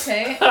 Okay.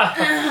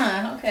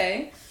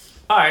 Okay.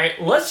 All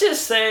right, let's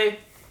just say,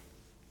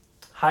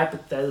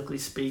 hypothetically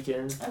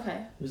speaking,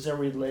 okay, who's in a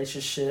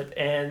relationship,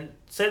 and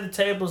say the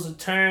tables are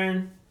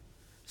turned,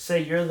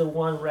 say you're the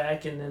one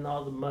racking in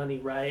all the money,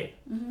 right?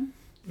 Mm-hmm.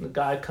 And the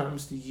guy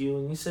comes to you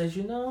and he says,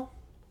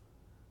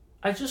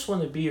 I just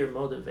want to be your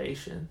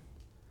motivation.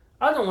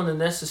 I don't want to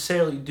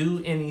necessarily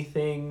do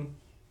anything,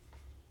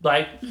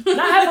 like,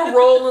 not have a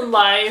role in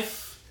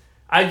life.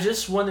 I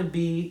just want to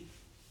be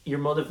your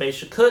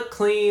motivation. Cook,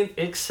 clean,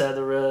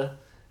 etc.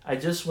 I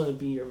just want to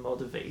be your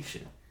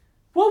motivation.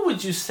 What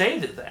would you say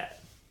to that?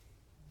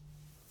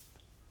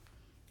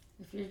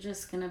 If you're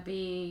just going to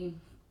be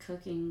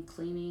cooking,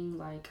 cleaning,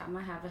 like, I'm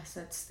going to have a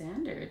set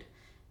standard.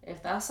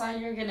 If that's all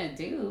you're going to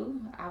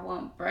do, I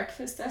want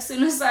breakfast as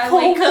soon as I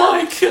wake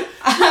up. God.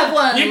 I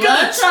want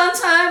lunch on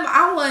time.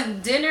 I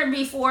want dinner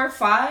before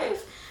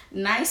 5.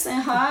 Nice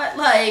and hot.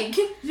 Like,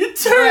 you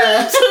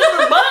turn into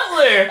the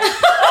butler.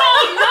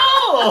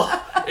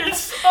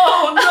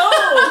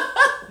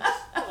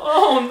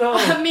 Oh no.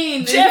 I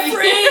mean,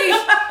 Jeffrey.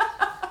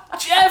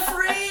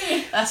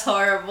 That's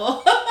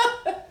horrible.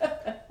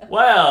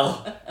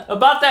 Wow.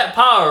 About that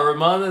power,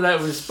 Ramona, that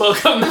was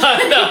spoken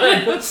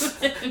by.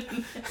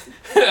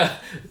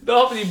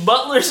 Know how many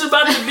butlers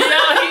about to be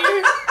out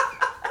here?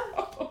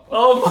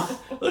 Oh my!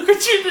 Look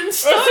what you done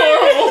started.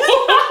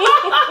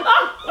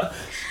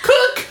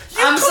 Cook.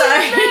 I'm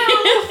sorry.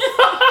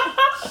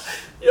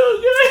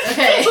 Yo,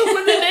 guys,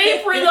 with an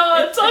apron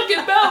on, talking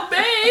about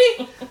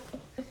babe,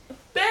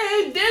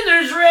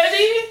 dinner's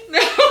ready.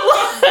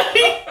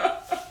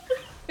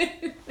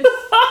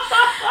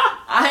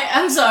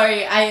 I'm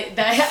sorry. I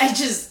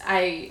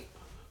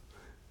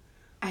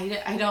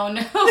don't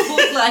know.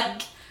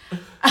 Like,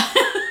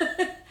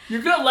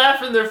 you're gonna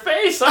laugh in their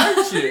face,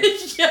 aren't you?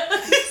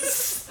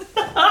 Yes.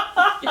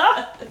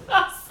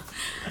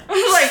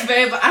 I'm like,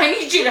 babe, I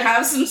need you to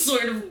have some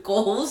sort of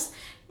goals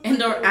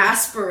and or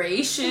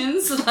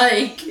aspirations.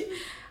 Like,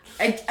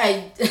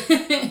 I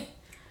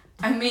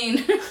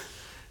mean,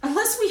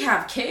 unless we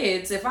have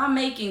kids, if I'm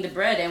making the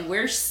bread and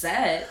we're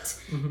set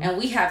and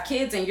we have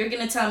kids and you're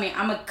going to tell me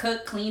I'm going to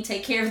cook, clean,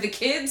 take care of the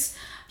kids,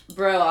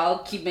 bro, I'll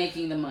keep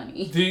making the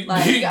money.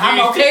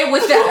 I'm okay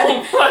with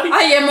that.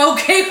 I am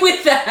okay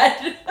with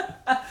that.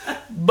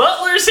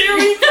 Butlers, here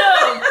we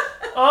go.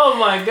 Oh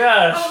my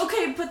gosh. Oh,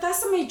 okay, but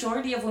that's the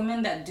majority of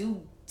women that do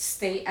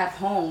stay at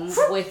home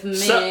with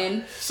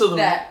men.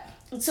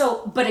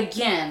 But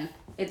again,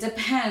 it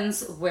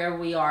depends where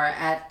we are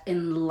at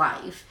in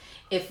life.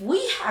 If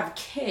we have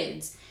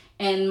kids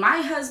and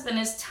my husband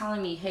is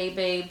telling me, hey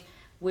babe,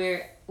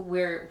 we're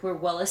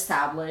well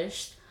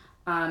established,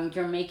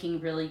 you're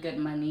making really good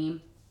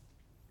money,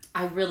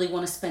 I really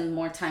want to spend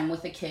more time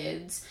with the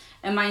kids.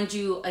 And mind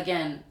you,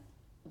 again,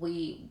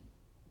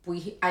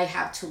 I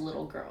have 2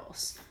 little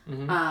girls.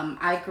 Mm-hmm.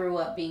 I grew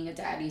up being a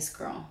daddy's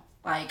girl.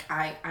 Like,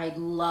 I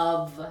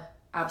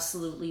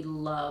absolutely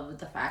love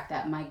the fact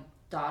that my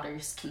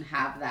daughters can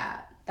have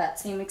that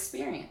same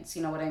experience.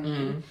 You know what I mean?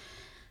 Mm-hmm.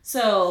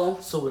 So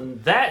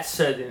in that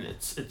setting,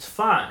 it's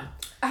fine.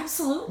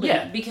 Absolutely.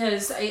 Yeah.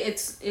 Because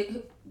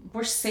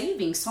we're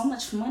saving so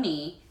much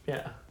money.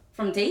 Yeah.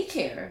 From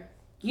daycare.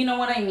 You know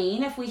what I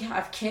mean? If we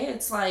have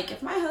kids, like,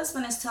 if my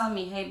husband is telling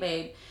me, hey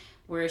babe,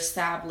 we're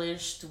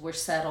established, we're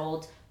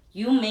settled,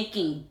 you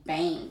making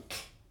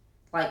bank.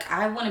 Like,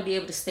 I want to be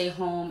able to stay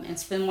home and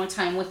spend more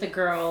time with the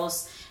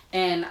girls,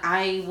 and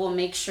I will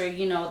make sure,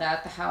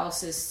 that the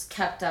house is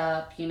kept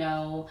up,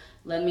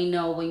 let me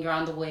know when you're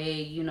on the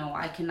way,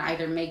 I can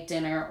either make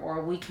dinner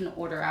or we can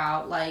order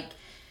out, like,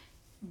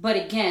 but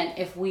again,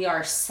 if we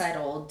are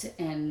settled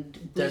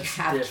and we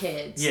have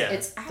kids,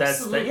 it's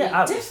absolutely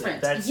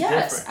different. That's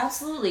yes, different.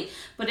 Absolutely.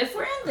 But if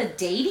we're in the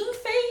dating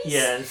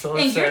phase,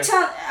 and you're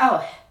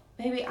telling,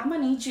 baby, I'm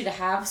going to need you to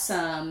have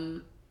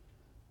some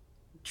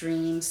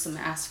dreams, some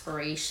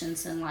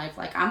aspirations in life.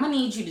 Like, I'm going to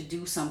need you to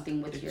do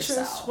something with yourself.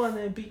 Just want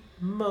to be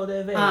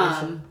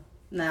motivated.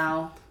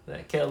 No.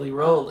 That Kelly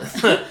Rowland.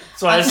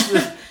 So I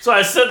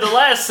said the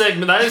last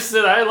segment,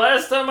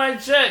 last time I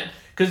checked,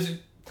 because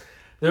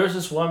there was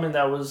this woman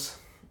that was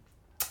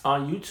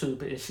on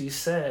YouTube, and she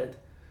said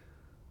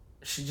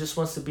she just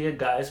wants to be a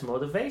guy's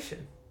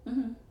motivation.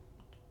 Mm-hmm.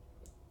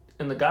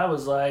 And the guy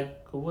was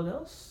like, well, what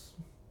else?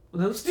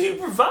 What else do you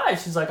provide?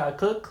 She's like, I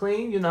cook,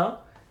 clean,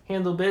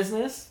 handle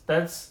business.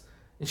 And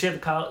she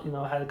had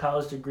had a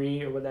college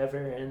degree or whatever.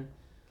 And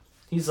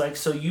he's like,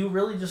 so you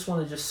really just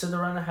want to just sit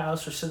around the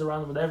house or sit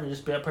around whatever,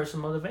 just be a person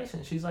of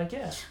motivation? She's like,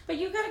 yeah. But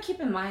you got to keep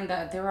in mind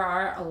that there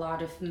are a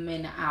lot of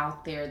men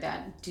out there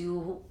that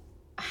do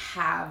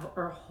have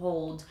or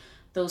hold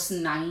those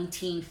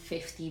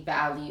 1950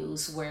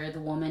 values where the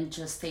woman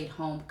just stayed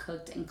home,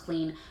 cooked and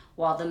cleaned,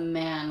 while the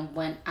man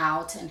went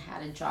out and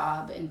had a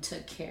job and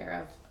took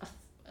care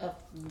of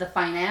the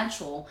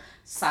financial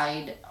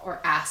side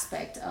or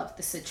aspect of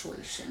the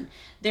situation.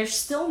 There's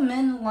still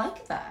men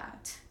like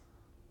that.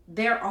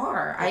 There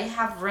are. I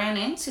have ran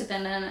into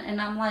them, and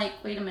I'm like,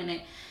 wait a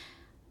minute.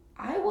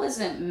 I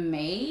wasn't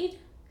made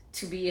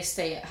to be a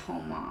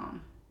stay-at-home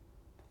mom.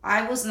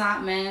 I was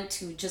not meant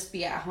to just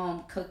be at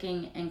home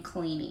cooking and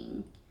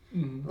cleaning.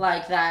 Mm-hmm.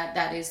 Like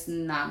that is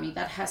not me.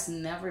 That has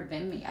never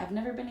been me. I've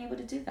never been able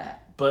to do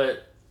that.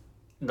 But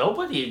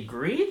nobody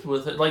agreed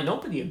with it. Like,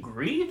 nobody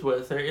agreed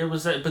with her. It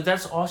was, but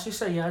that's all she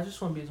said. Yeah, I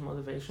just want to be his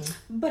motivation.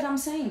 But I'm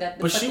saying that.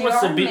 But she wants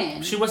to be.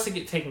 Men. She wants to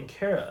get taken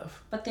care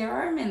of. But there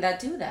are men that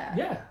do that.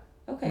 Yeah.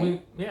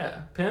 Okay.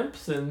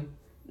 Pimps and.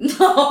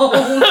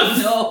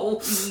 No.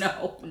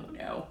 Simps.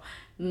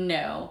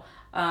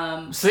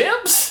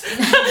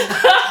 Okay.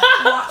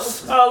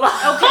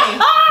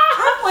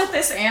 I want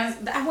this answer.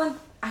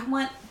 I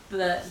want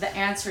the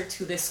answer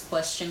to this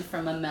question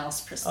from a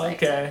male's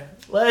perspective. Okay,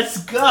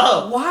 let's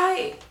go.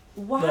 Why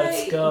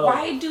Let's go.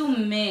 Why do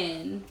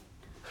men,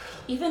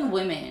 even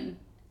women,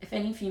 if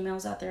any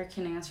females out there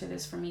can answer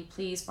this for me,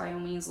 please by all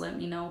means let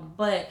me know.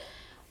 But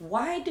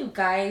why do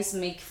guys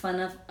make fun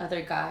of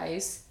other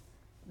guys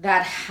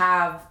that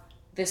have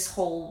this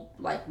whole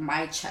like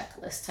my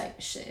checklist type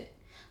of shit?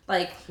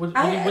 Like my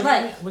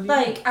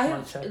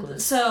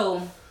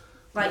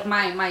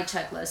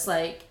checklist,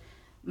 like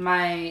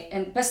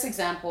and best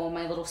example,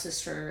 my little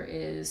sister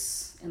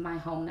is in my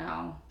home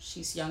now.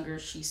 She's younger.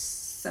 She's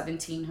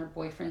 17. Her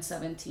boyfriend's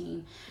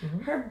 17.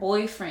 Mm-hmm. Her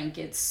boyfriend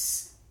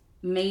gets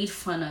made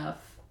fun of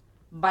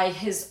by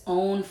his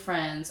own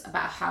friends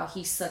about how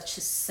he's such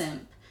a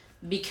simp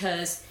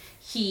because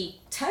he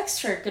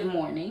texts her good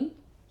morning.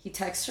 He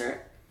texts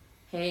her,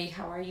 hey,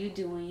 how are you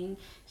doing?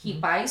 He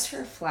buys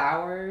her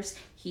flowers.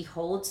 He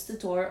holds the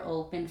door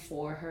open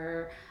for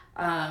her.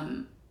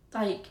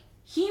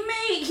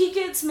 He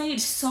gets made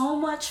so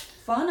much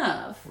fun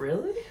of.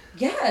 Really?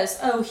 Yes.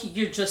 Oh,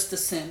 you're just a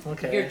simp.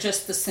 Okay. You're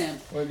just a simp.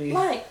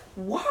 Like,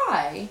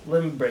 why?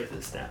 Let me break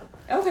this down.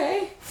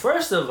 Okay.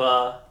 First of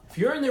all, if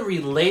you're in a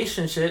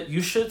relationship,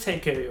 you should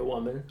take care of your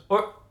woman,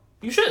 or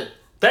you should.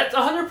 That's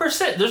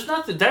 100%. There's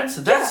nothing.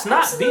 That's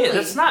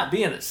not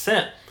being a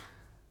simp.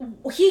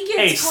 He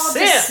gets called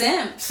a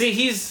simp. See,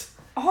 he's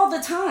all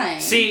the time.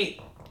 See.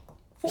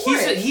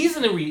 He's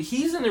in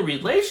a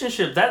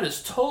relationship that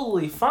is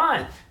totally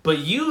fine, but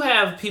you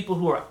have people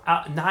who are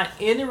not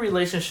in a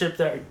relationship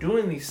that are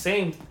doing these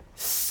same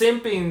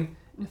simping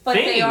but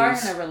things. They are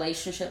in a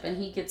relationship, and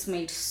he gets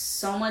made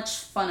so much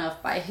fun of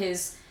by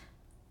his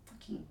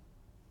fucking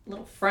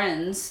little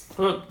friends.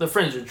 Well, the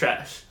friends are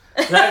trash.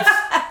 That's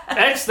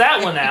X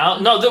that one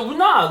out. No,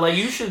 like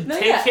you should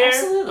take care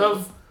absolutely.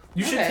 of.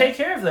 You should take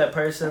care of that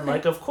person. Okay.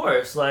 Like, of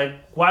course. Like,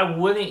 why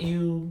wouldn't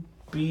you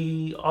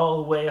be all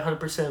the way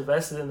 100%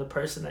 invested in the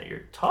person that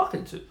you're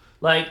talking to?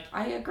 Like,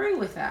 I agree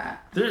with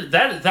that.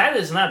 That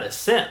is not a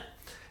simp.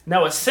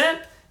 Now, a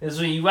simp is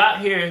when you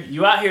out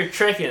here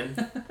tricking,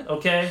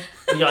 okay?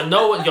 Y'all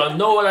know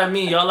what I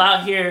mean. Y'all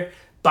out here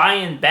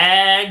buying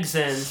bags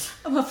and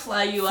I'm gonna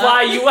fly you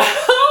out,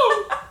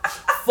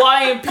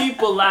 flying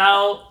people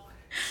out.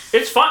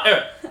 It's fun,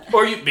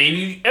 or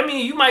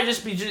you might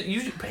just be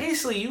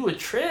you a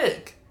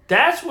trick.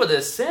 That's what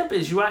a simp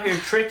is. You out here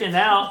tricking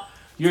out.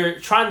 You're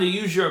trying to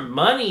use your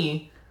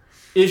money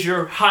is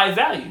your high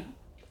value.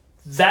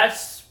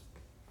 That's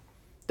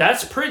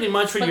pretty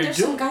much what you're doing. But there's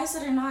some guys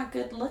that are not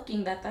good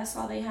looking that's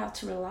all they have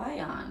to rely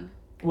on.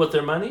 With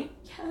their money?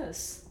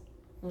 Yes.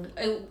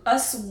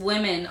 Us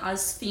women,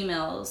 us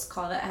females,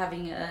 call that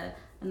having a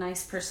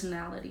nice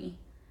personality.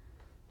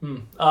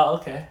 Oh,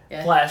 okay.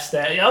 Yeah. Flash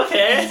that.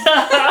 Okay.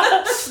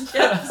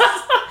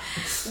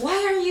 Why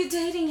are you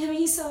dating him?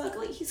 He's so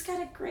ugly. He's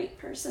got a great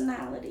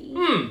personality.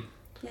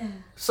 Yeah.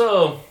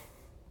 So,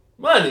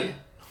 money.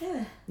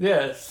 Yeah.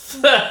 Yes.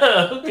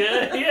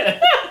 Okay.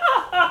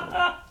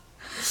 Yeah.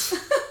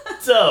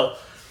 So,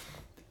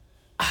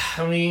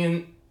 I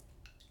mean,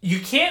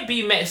 you can't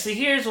be mad. See,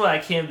 here's what I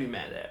can't be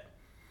mad at.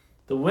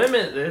 The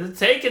women, they're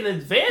taking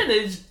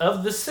advantage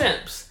of the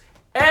simps.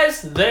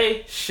 As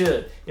they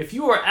should. If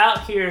you are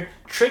out here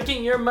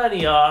tricking your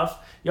money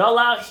off, y'all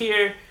out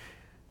here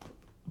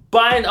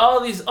buying all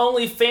these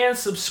OnlyFans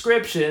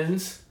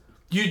subscriptions,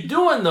 you're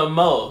doing the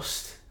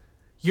most.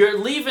 You're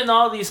leaving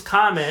all these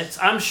comments.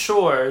 I'm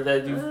sure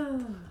that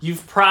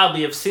you've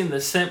probably have seen the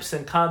simps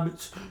in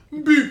comments.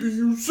 Baby,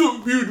 you're so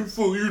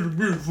beautiful. You're the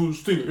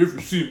beautifulest thing I've ever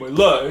seen in my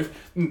life.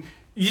 And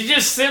you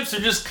just simps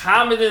are just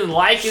commenting and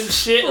liking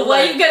shit. Well,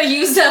 why you gotta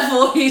use that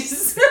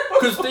voice?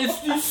 Because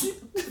this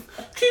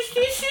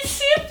is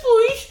simp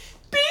voice,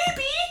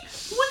 baby.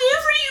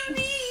 Whatever you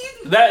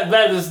need.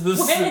 That is the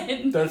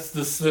simp. That's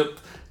the simp.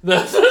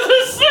 That's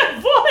the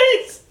simp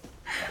voice.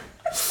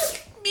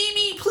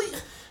 Baby,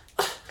 please.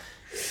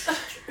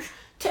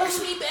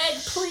 Text me back,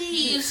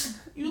 please.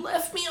 You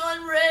left me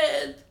on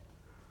red.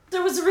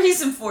 There was a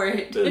reason for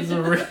it.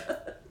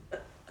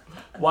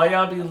 Why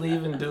y'all be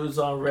leaving dudes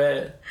on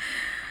red?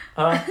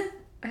 Huh?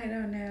 I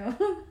don't know.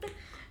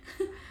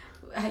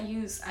 I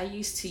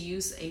used to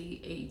use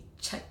a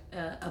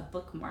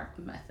bookmark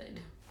method.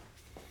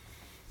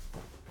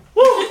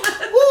 Woo,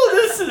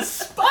 this is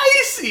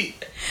spicy.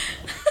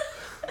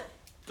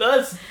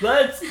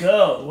 Let's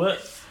go.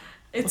 What?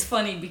 It's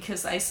funny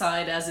because I saw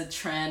it as a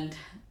trend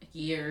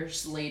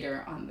years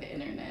later on the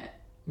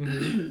internet.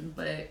 Mm-hmm.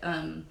 But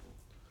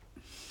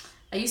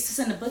I used to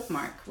send a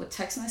bookmark with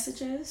text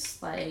messages.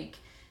 Like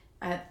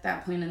at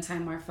that point in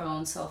time, our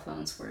cell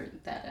phones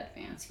weren't that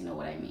advanced. You know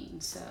what I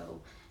mean? So,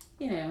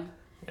 Yeah.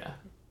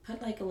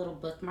 put like a little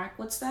bookmark.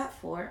 What's that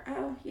for?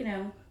 Oh,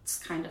 it's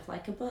kind of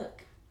like a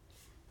book.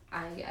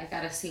 I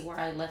gotta see where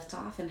I left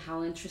off and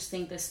how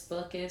interesting this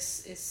book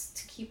is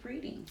to keep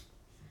reading.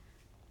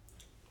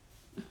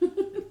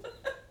 A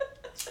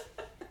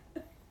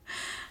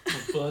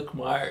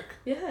bookmark.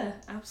 Yeah,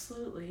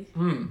 absolutely.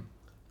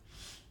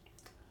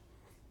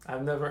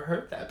 I've never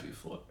heard that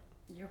before.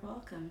 You're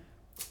welcome.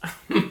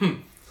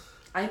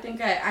 I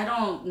think I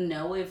don't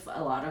know if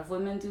a lot of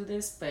women do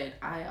this, but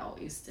I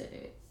always did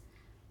it.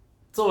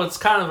 So it's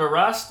kind of a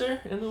roster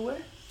in a way?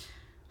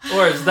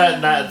 Or is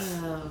that not...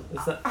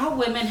 All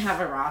women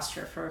have a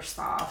roster, first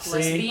off. See?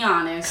 Let's be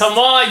honest. Come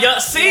on, y'all.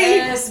 See?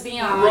 Let's be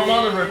honest.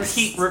 Ramona,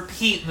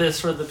 repeat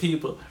this for the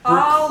people.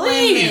 All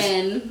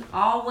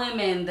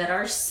women that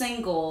are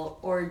single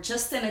or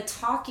just in a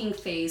talking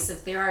phase,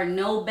 if there are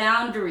no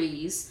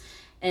boundaries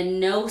and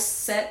no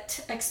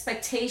set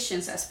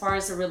expectations as far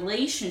as a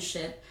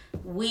relationship,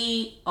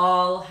 we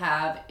all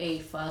have a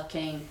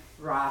fucking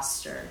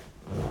roster.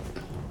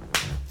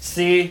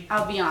 See?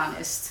 I'll be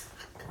honest.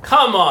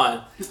 Come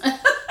on.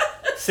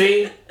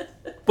 See?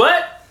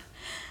 But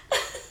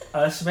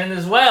us men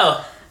as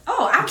well.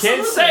 Oh,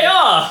 absolutely. Can't say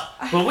all,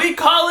 but we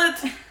call it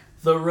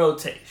the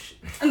rotation.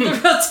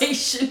 The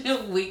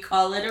rotation, we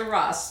call it a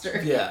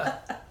roster. Yeah.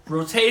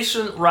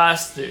 Rotation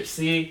roster.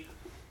 See?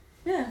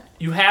 Yeah.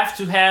 You have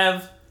to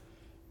have...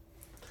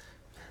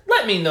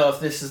 Let me know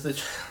if this is the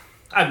truth.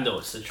 I know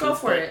it's the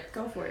truth.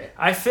 Go for it.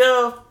 I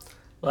feel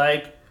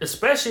like,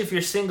 especially if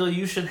you're single,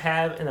 you should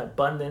have an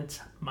abundant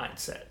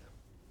mindset.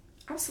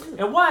 Absolutely.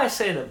 And why I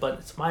say an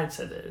abundance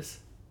mindset is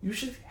you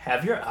should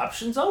have your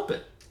options open.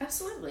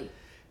 Absolutely.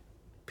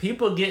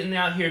 People getting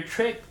out here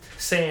tricked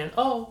saying,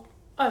 oh,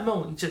 I'm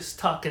only just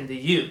talking to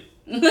you.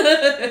 My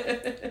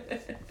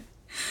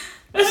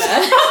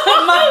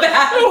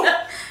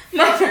bad.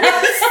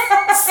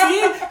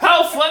 See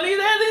how funny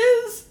that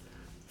is?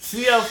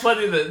 See how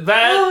funny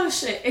that oh,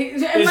 shit.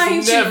 is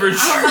never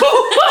true.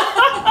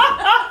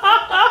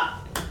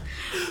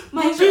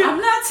 Mind you, I'm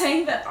not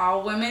saying that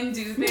all women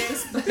do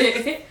this, but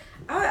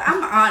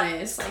I'm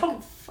honest.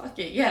 Like, fuck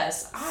it.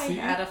 Yes, I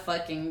had a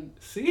fucking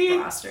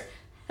roster.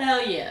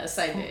 Hell yes,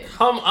 I did.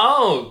 Come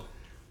on.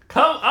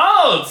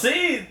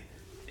 See?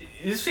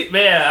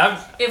 Man,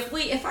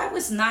 If I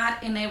was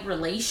not in a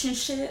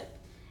relationship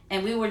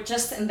and we were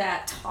just in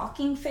that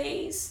talking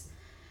phase,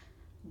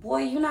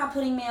 boy, you're not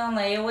putting me on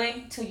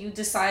layaway till you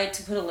decide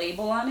to put a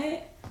label on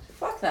it.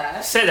 Fuck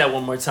that. Say that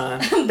one more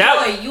time.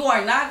 Boy, you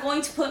are not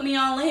going to put me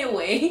on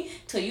layaway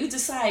till you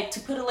decide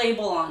to put a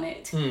label on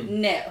it.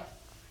 No.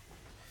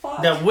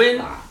 Fuck now, when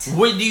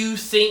do you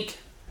think,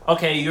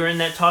 okay, you're in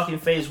that talking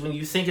phase, when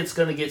you think it's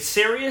going to get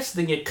serious,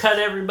 then you cut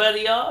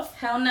everybody off?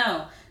 Hell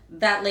no.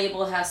 That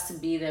label has to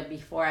be there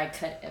before I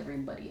cut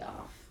everybody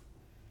off.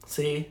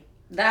 See?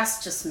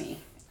 That's just me.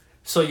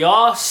 So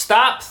y'all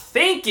stop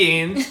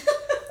thinking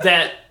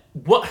that,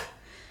 what?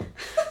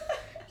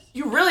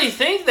 You really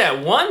think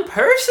that one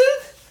person?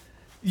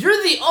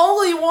 You're the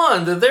only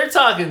one that they're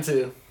talking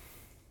to.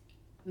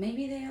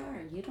 Maybe they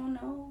are. You don't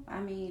know. I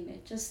mean,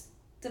 it just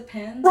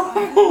depends. Come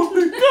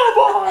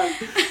on.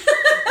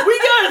 We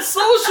got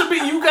social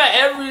media.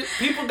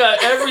 People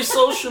got every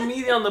social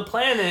media on the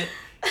planet,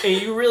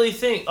 and you really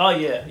think, oh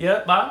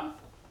yeah, I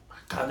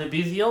gotta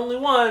be the only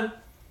one.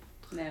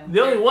 No.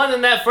 The only one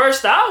in that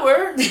first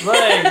hour.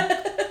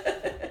 Like,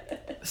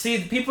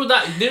 see, people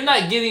they're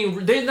not getting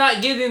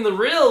the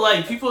real,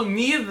 like, people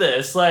need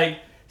this. Like,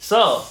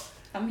 so.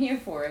 I'm here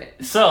for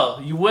it. So,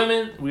 you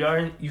women,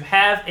 you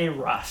have a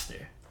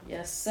roster.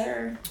 Yes,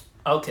 sir.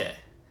 Okay.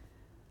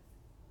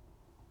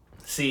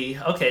 See,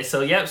 okay, so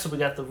we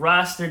got the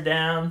roster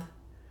down.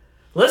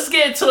 Let's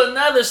get into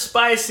another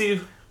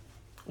spicy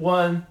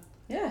one.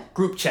 Yeah.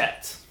 Group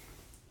chats.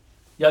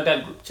 Y'all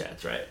got group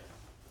chats, right?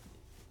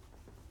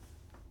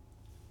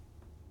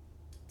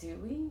 Do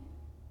we?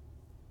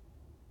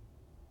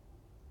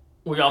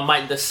 Where y'all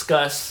might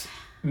discuss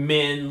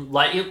men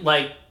like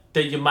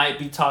that you might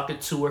be talking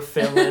to or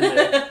feeling,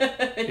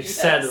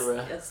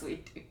 etc. Yes, we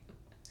do.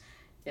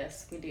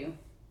 Yes, we do.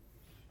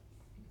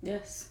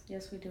 Yes,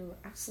 we do.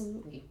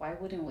 Absolutely. Why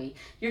wouldn't we?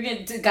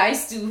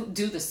 Guys do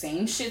the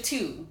same shit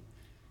too.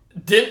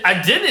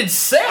 I didn't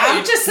say.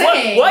 I'm just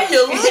saying. Why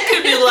you look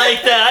at me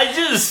like that?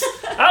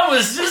 I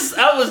was just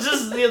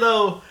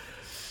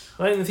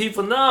letting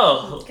people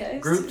know.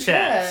 Guys, group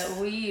chats.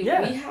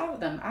 Yeah, we have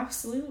them,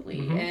 absolutely.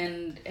 Mm-hmm.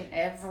 And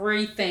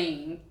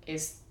everything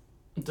is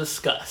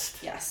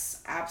discussed.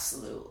 Yes,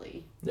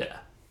 absolutely. Yeah.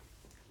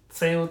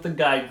 Same with the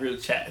guy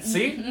group chat.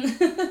 See?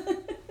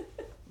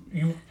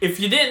 If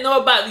you didn't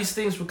know about these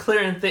things, we're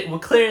clearing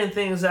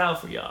things out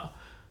for y'all.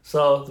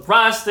 So the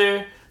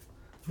roster,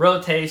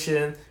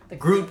 rotation, the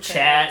group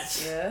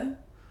chats. Yeah.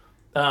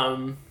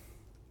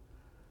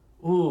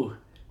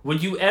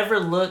 Would you ever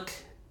look?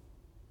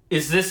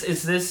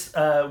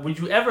 Would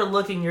you ever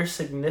look in your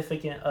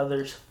significant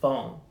other's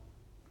phone?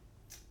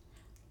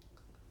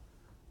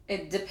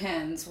 It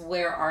depends.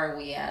 Where are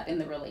we at in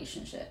the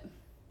relationship?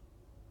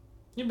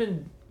 You've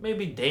been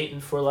maybe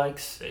dating for like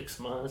 6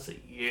 months, a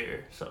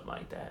year, something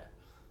like that.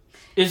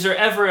 is there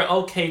ever an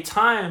okay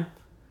time?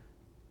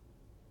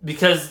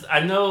 Because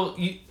I know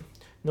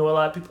a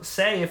lot of people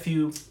say if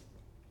you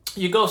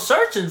go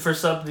searching for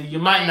something, you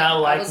might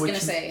not like. I was gonna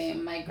say,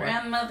 my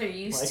grandmother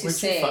used to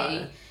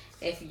say,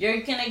 if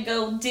you're gonna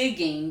go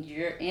digging,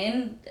 you're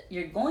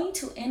going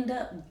to end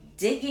up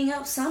digging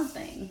up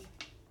something.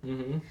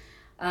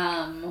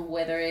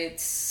 Whether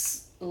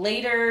it's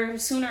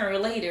sooner or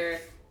later,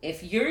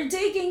 if you're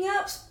digging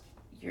up,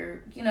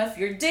 if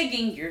you're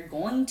digging, you're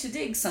going to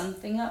dig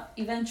something up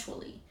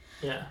eventually.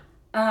 Yeah.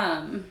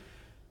 Go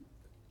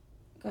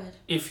ahead.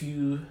 If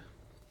you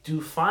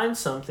do find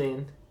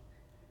something,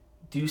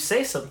 do you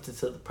say something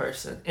to the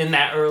person in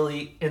that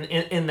early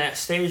in that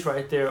stage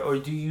right there, or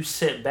do you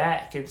sit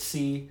back and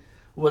see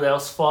what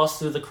else falls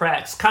through the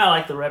cracks? Kind of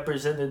like the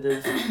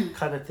representative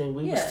kind of thing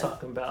we was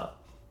talking about.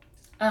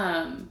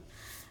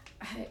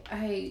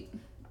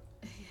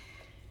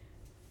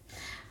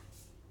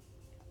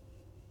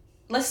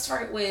 Let's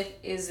start with,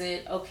 is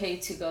it okay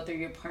to go through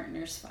your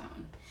partner's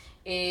phone?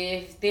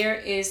 If there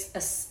is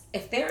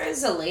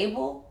a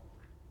label,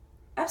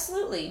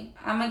 absolutely.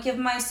 I'm gonna give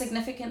my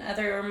significant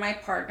other or my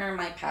partner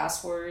my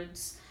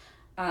passwords.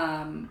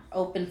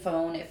 Open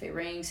phone. If it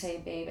rings, hey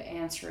babe,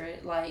 answer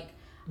it. Like,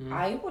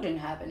 I wouldn't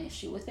have an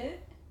issue with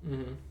it.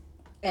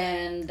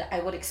 And I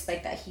would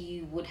expect that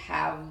he would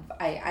have.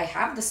 I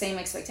have the same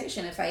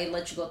expectation. If I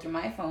let you go through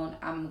my phone,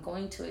 I'm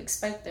going to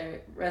expect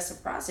the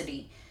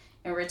reciprocity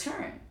in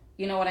return.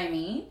 You know what I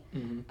mean?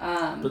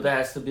 But that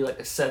has to be like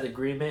a set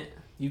agreement.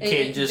 You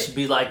can't just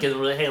be like, hey,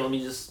 let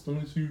me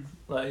see,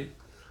 like.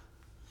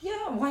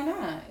 Yeah, why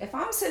not? If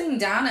I'm sitting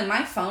down and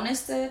my phone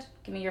is dead,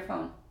 give me your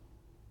phone.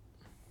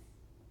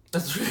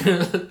 That's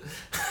real.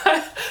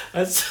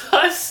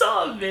 I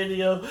saw a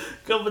video a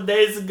couple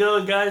days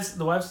ago, guys.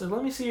 The wife said,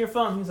 let me see your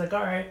phone. He's like,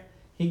 all right.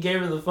 He gave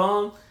her the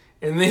phone,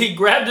 and then he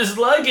grabbed his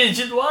luggage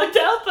and walked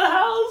out the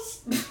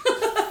house.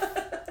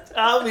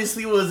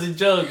 Obviously, it was a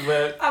joke,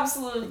 but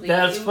absolutely,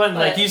 that's funny.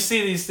 Like, you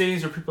see these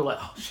things where people are like,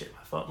 oh shit,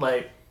 my phone.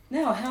 Like,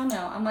 no, hell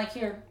no. I'm like,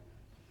 here,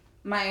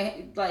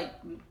 my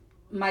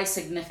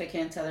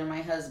significant other,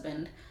 my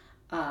husband,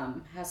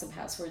 has the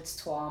passwords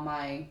to all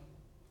my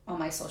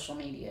social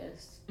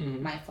medias,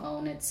 my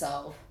phone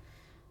itself.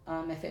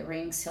 If it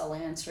rings, he'll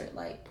answer it.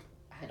 Like,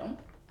 I don't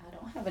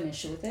have an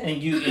issue with it.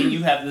 And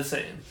you have the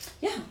same.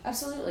 Yeah,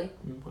 absolutely.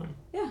 Okay.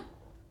 Yeah.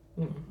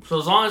 So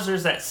as long as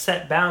there's that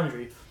set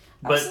boundary.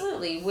 But,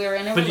 absolutely. We're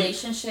in a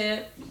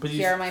relationship.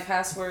 Here are my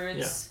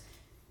passwords.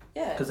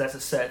 Yeah. Because that's a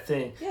set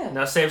thing. Yeah.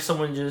 Now, say if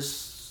someone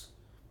just,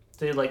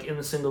 say like in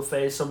the single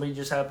phase, somebody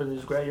just happened to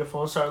just grab your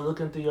phone and start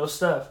looking through your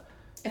stuff.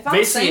 If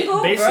I'm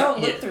single, bro,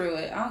 look through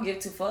it. I don't give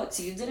two fucks.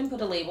 You didn't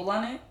put a label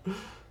on it.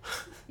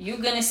 You're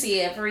going to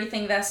see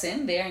everything that's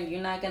in there, and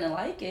you're not going to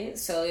like it.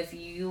 So if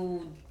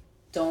you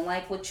don't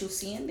like what you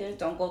see in there,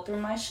 don't go through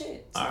my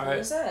shit. So all right. What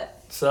is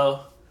that? So,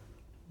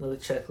 another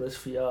checklist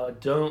for y'all.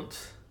 Don't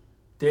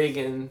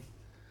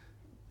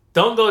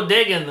go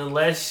digging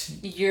unless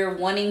you're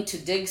wanting to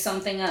dig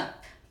something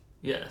up.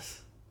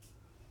 Yes.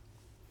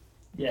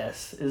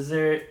 Is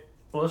there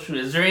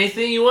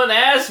anything you want to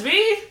ask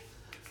me?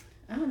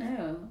 I don't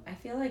know. I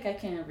feel like I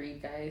can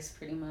read, guys,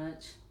 pretty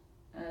much.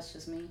 That's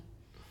just me.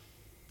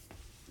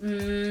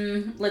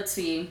 Let's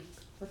see.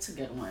 What's a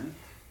good one?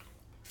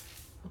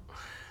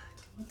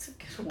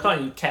 I'm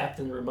calling you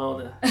Captain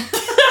Ramona.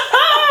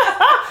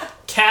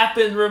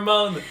 Captain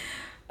Ramona.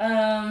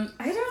 I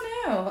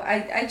don't know.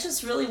 I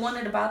just really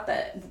wondered about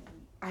that.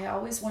 I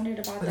always wondered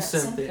about that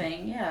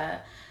something.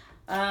 Yeah.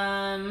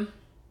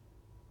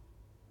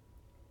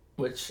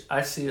 Which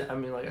I see. I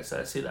mean, like I said,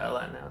 I see that a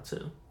lot now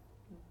too.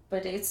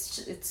 But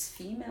it's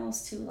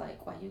females too.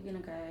 Like, why you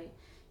gonna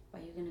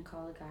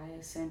call a guy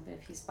a simp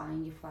if he's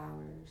buying you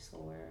flowers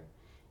or?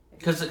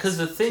 Because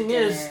the thing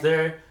is,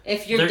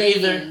 if you're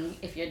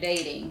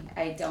dating,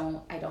 I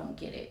don't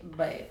get it.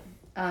 But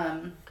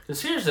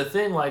because here's the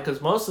thing, like,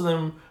 because most of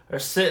them are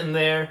sitting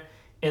there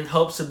in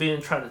hopes of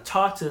trying to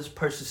talk to this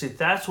person. See,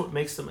 that's what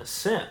makes them a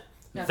simp.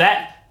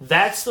 Okay.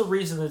 That's the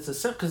reason it's a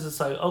simp, because it's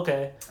like,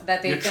 okay,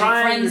 that they've been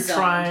friend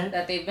zoned.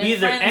 That they've been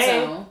friend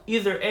zoned.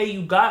 Either A,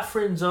 you got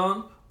friend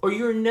zoned, or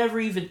you're never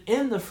even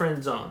in the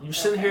friend zone. You're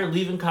sitting here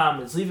leaving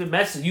comments, leaving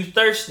messages. You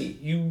thirsty.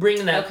 You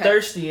bringing that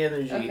thirsty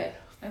energy.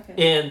 Okay.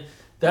 And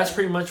that's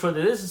pretty much what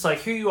it is. It's like,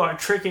 here you are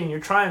tricking. You're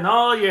trying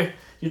all your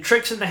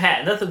tricks in the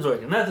hat. Nothing's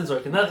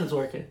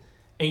working.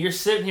 And you're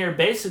sitting here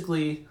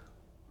basically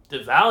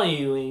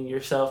devaluing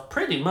yourself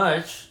pretty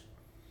much.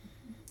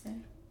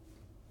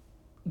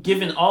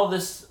 Giving all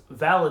this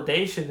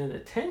validation and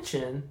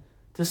attention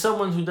to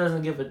someone who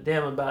doesn't give a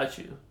damn about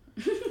you.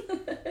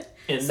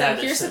 So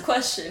here's the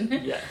question.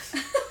 Yes.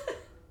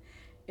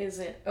 Is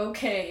it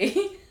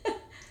okay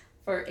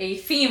for a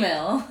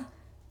female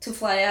to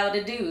fly out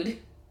a dude?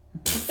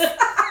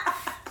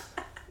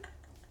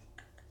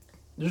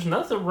 There's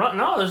nothing wrong.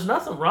 No, there's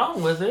nothing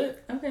wrong with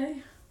it.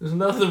 Okay. There's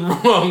nothing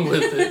wrong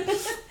with it.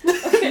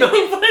 Okay.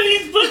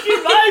 Nobody's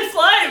booking my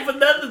flight, but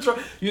nothing's wrong.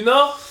 You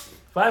know,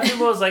 5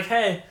 people was like,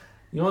 hey,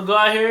 you want to go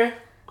out here?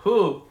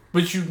 Cool.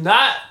 But you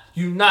not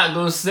You're not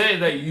gonna say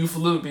that you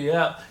flew me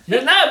out.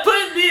 You're not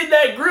putting me in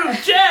that group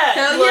chat.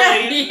 Hell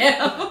like,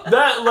 yeah.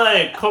 that,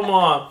 like, come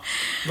on.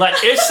 Like,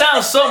 it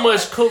sounds so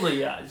much cooler.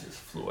 Yeah, I just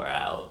flew her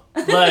out.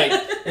 Like,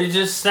 it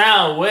just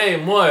sounds way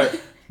more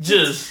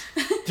just.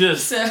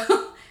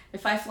 So,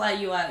 if I fly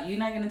you out, you're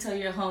not gonna tell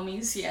your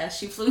homies, yeah,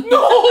 she flew me out.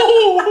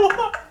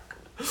 No!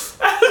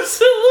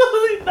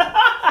 Absolutely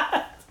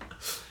not.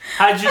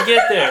 How'd you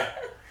get there?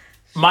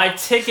 My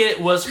ticket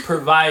was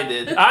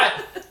provided.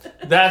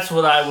 That's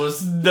what I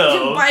was.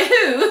 No. By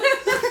who?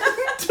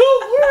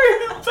 Don't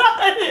worry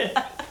about it.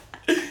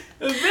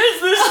 A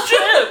business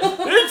trip.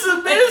 It's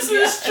a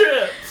business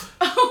trip.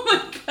 Oh my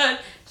god.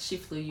 She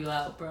flew you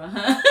out, bro.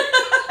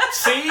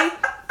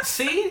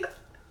 See?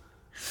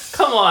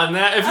 Come on,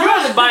 man. If you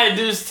had to buy a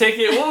dude's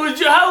ticket,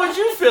 how would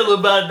you feel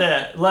about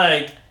that?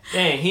 Like,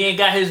 dang, he ain't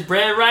got his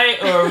bread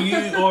right, or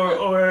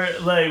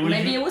like.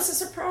 Maybe it was a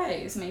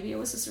surprise. Maybe it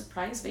was a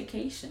surprise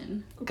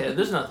vacation. Okay,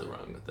 there's nothing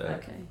wrong with that.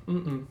 Okay.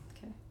 Mm-mm.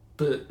 Okay.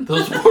 But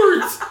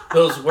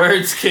those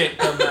words can't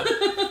come out.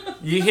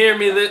 You hear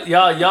me?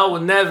 Y'all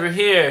will never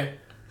hear.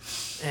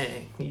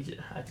 Dang,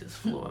 I just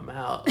flew him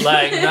out.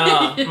 Like,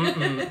 nah.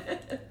 Mm-mm.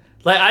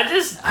 Like,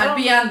 I'd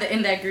be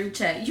in that group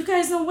chat. You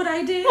guys know what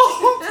I did?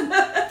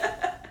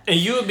 And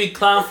you would be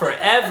clown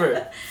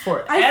forever.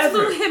 I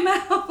flew him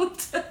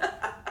out.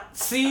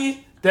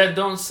 See? That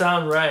don't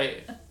sound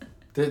right.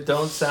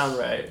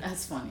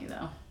 That's funny,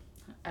 though.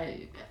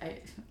 I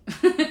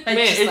Man,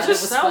 it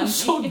just sounds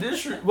so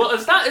disrespectful. Well,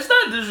 it's not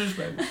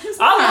disrespectful.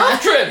 I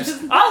love trips.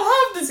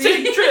 I love to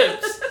take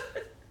trips.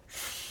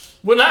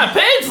 When I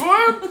paid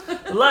for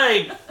them.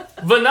 Like,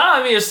 but now,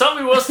 I mean, if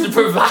somebody wants to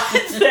provide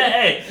that,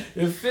 hey,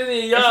 if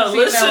any of y'all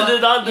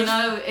listening on this. You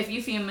know, if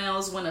you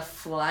females want to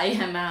fly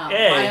him out,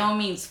 by all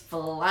means,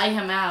 fly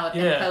him out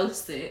and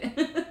post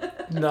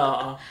it.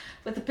 No.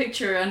 With a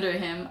picture under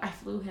him, I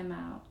flew him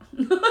out.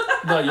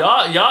 No,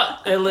 y'all,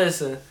 hey,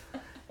 listen.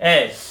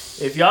 Hey,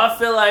 if y'all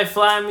feel like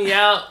flying me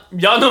out,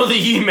 y'all know the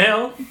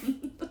email.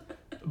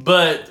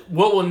 But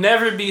what will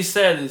never be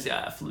said is,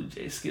 yeah, I flew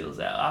Jay Skills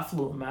out. I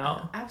flew him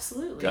out.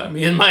 Absolutely. Got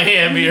me in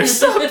Miami or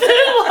something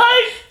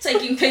like.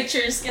 Taking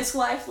pictures. Guess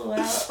who I flew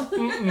out?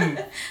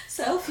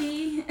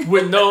 Selfie.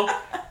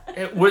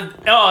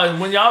 And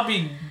when y'all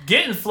be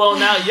getting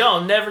flown out,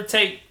 y'all never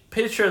take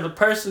picture of the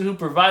person who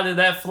provided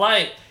that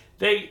flight.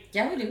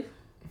 Yeah, we do.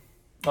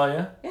 Oh,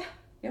 yeah?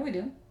 Yeah, we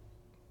do.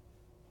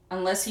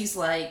 Unless he's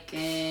like,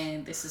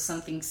 and this is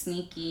something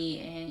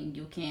sneaky and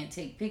you can't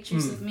take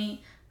pictures of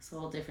me. It's a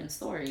whole different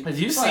story. Cause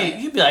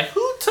you'd be like,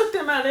 who took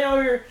them out there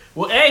over here?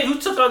 Well, hey, who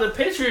took all the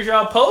pictures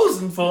y'all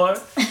posing for?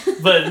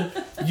 But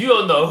you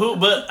don't know who.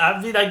 But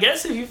I mean, I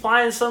guess if you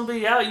find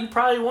somebody out, you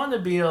probably want to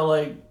be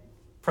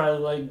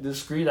probably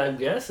discreet, I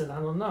guess. And I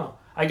don't know.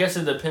 I guess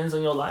it depends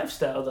on your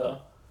lifestyle, though.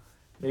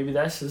 Maybe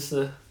that's just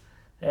hey,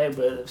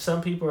 but if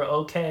some people are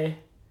okay,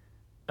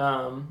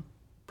 flying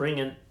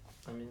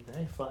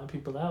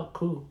people out,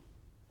 cool.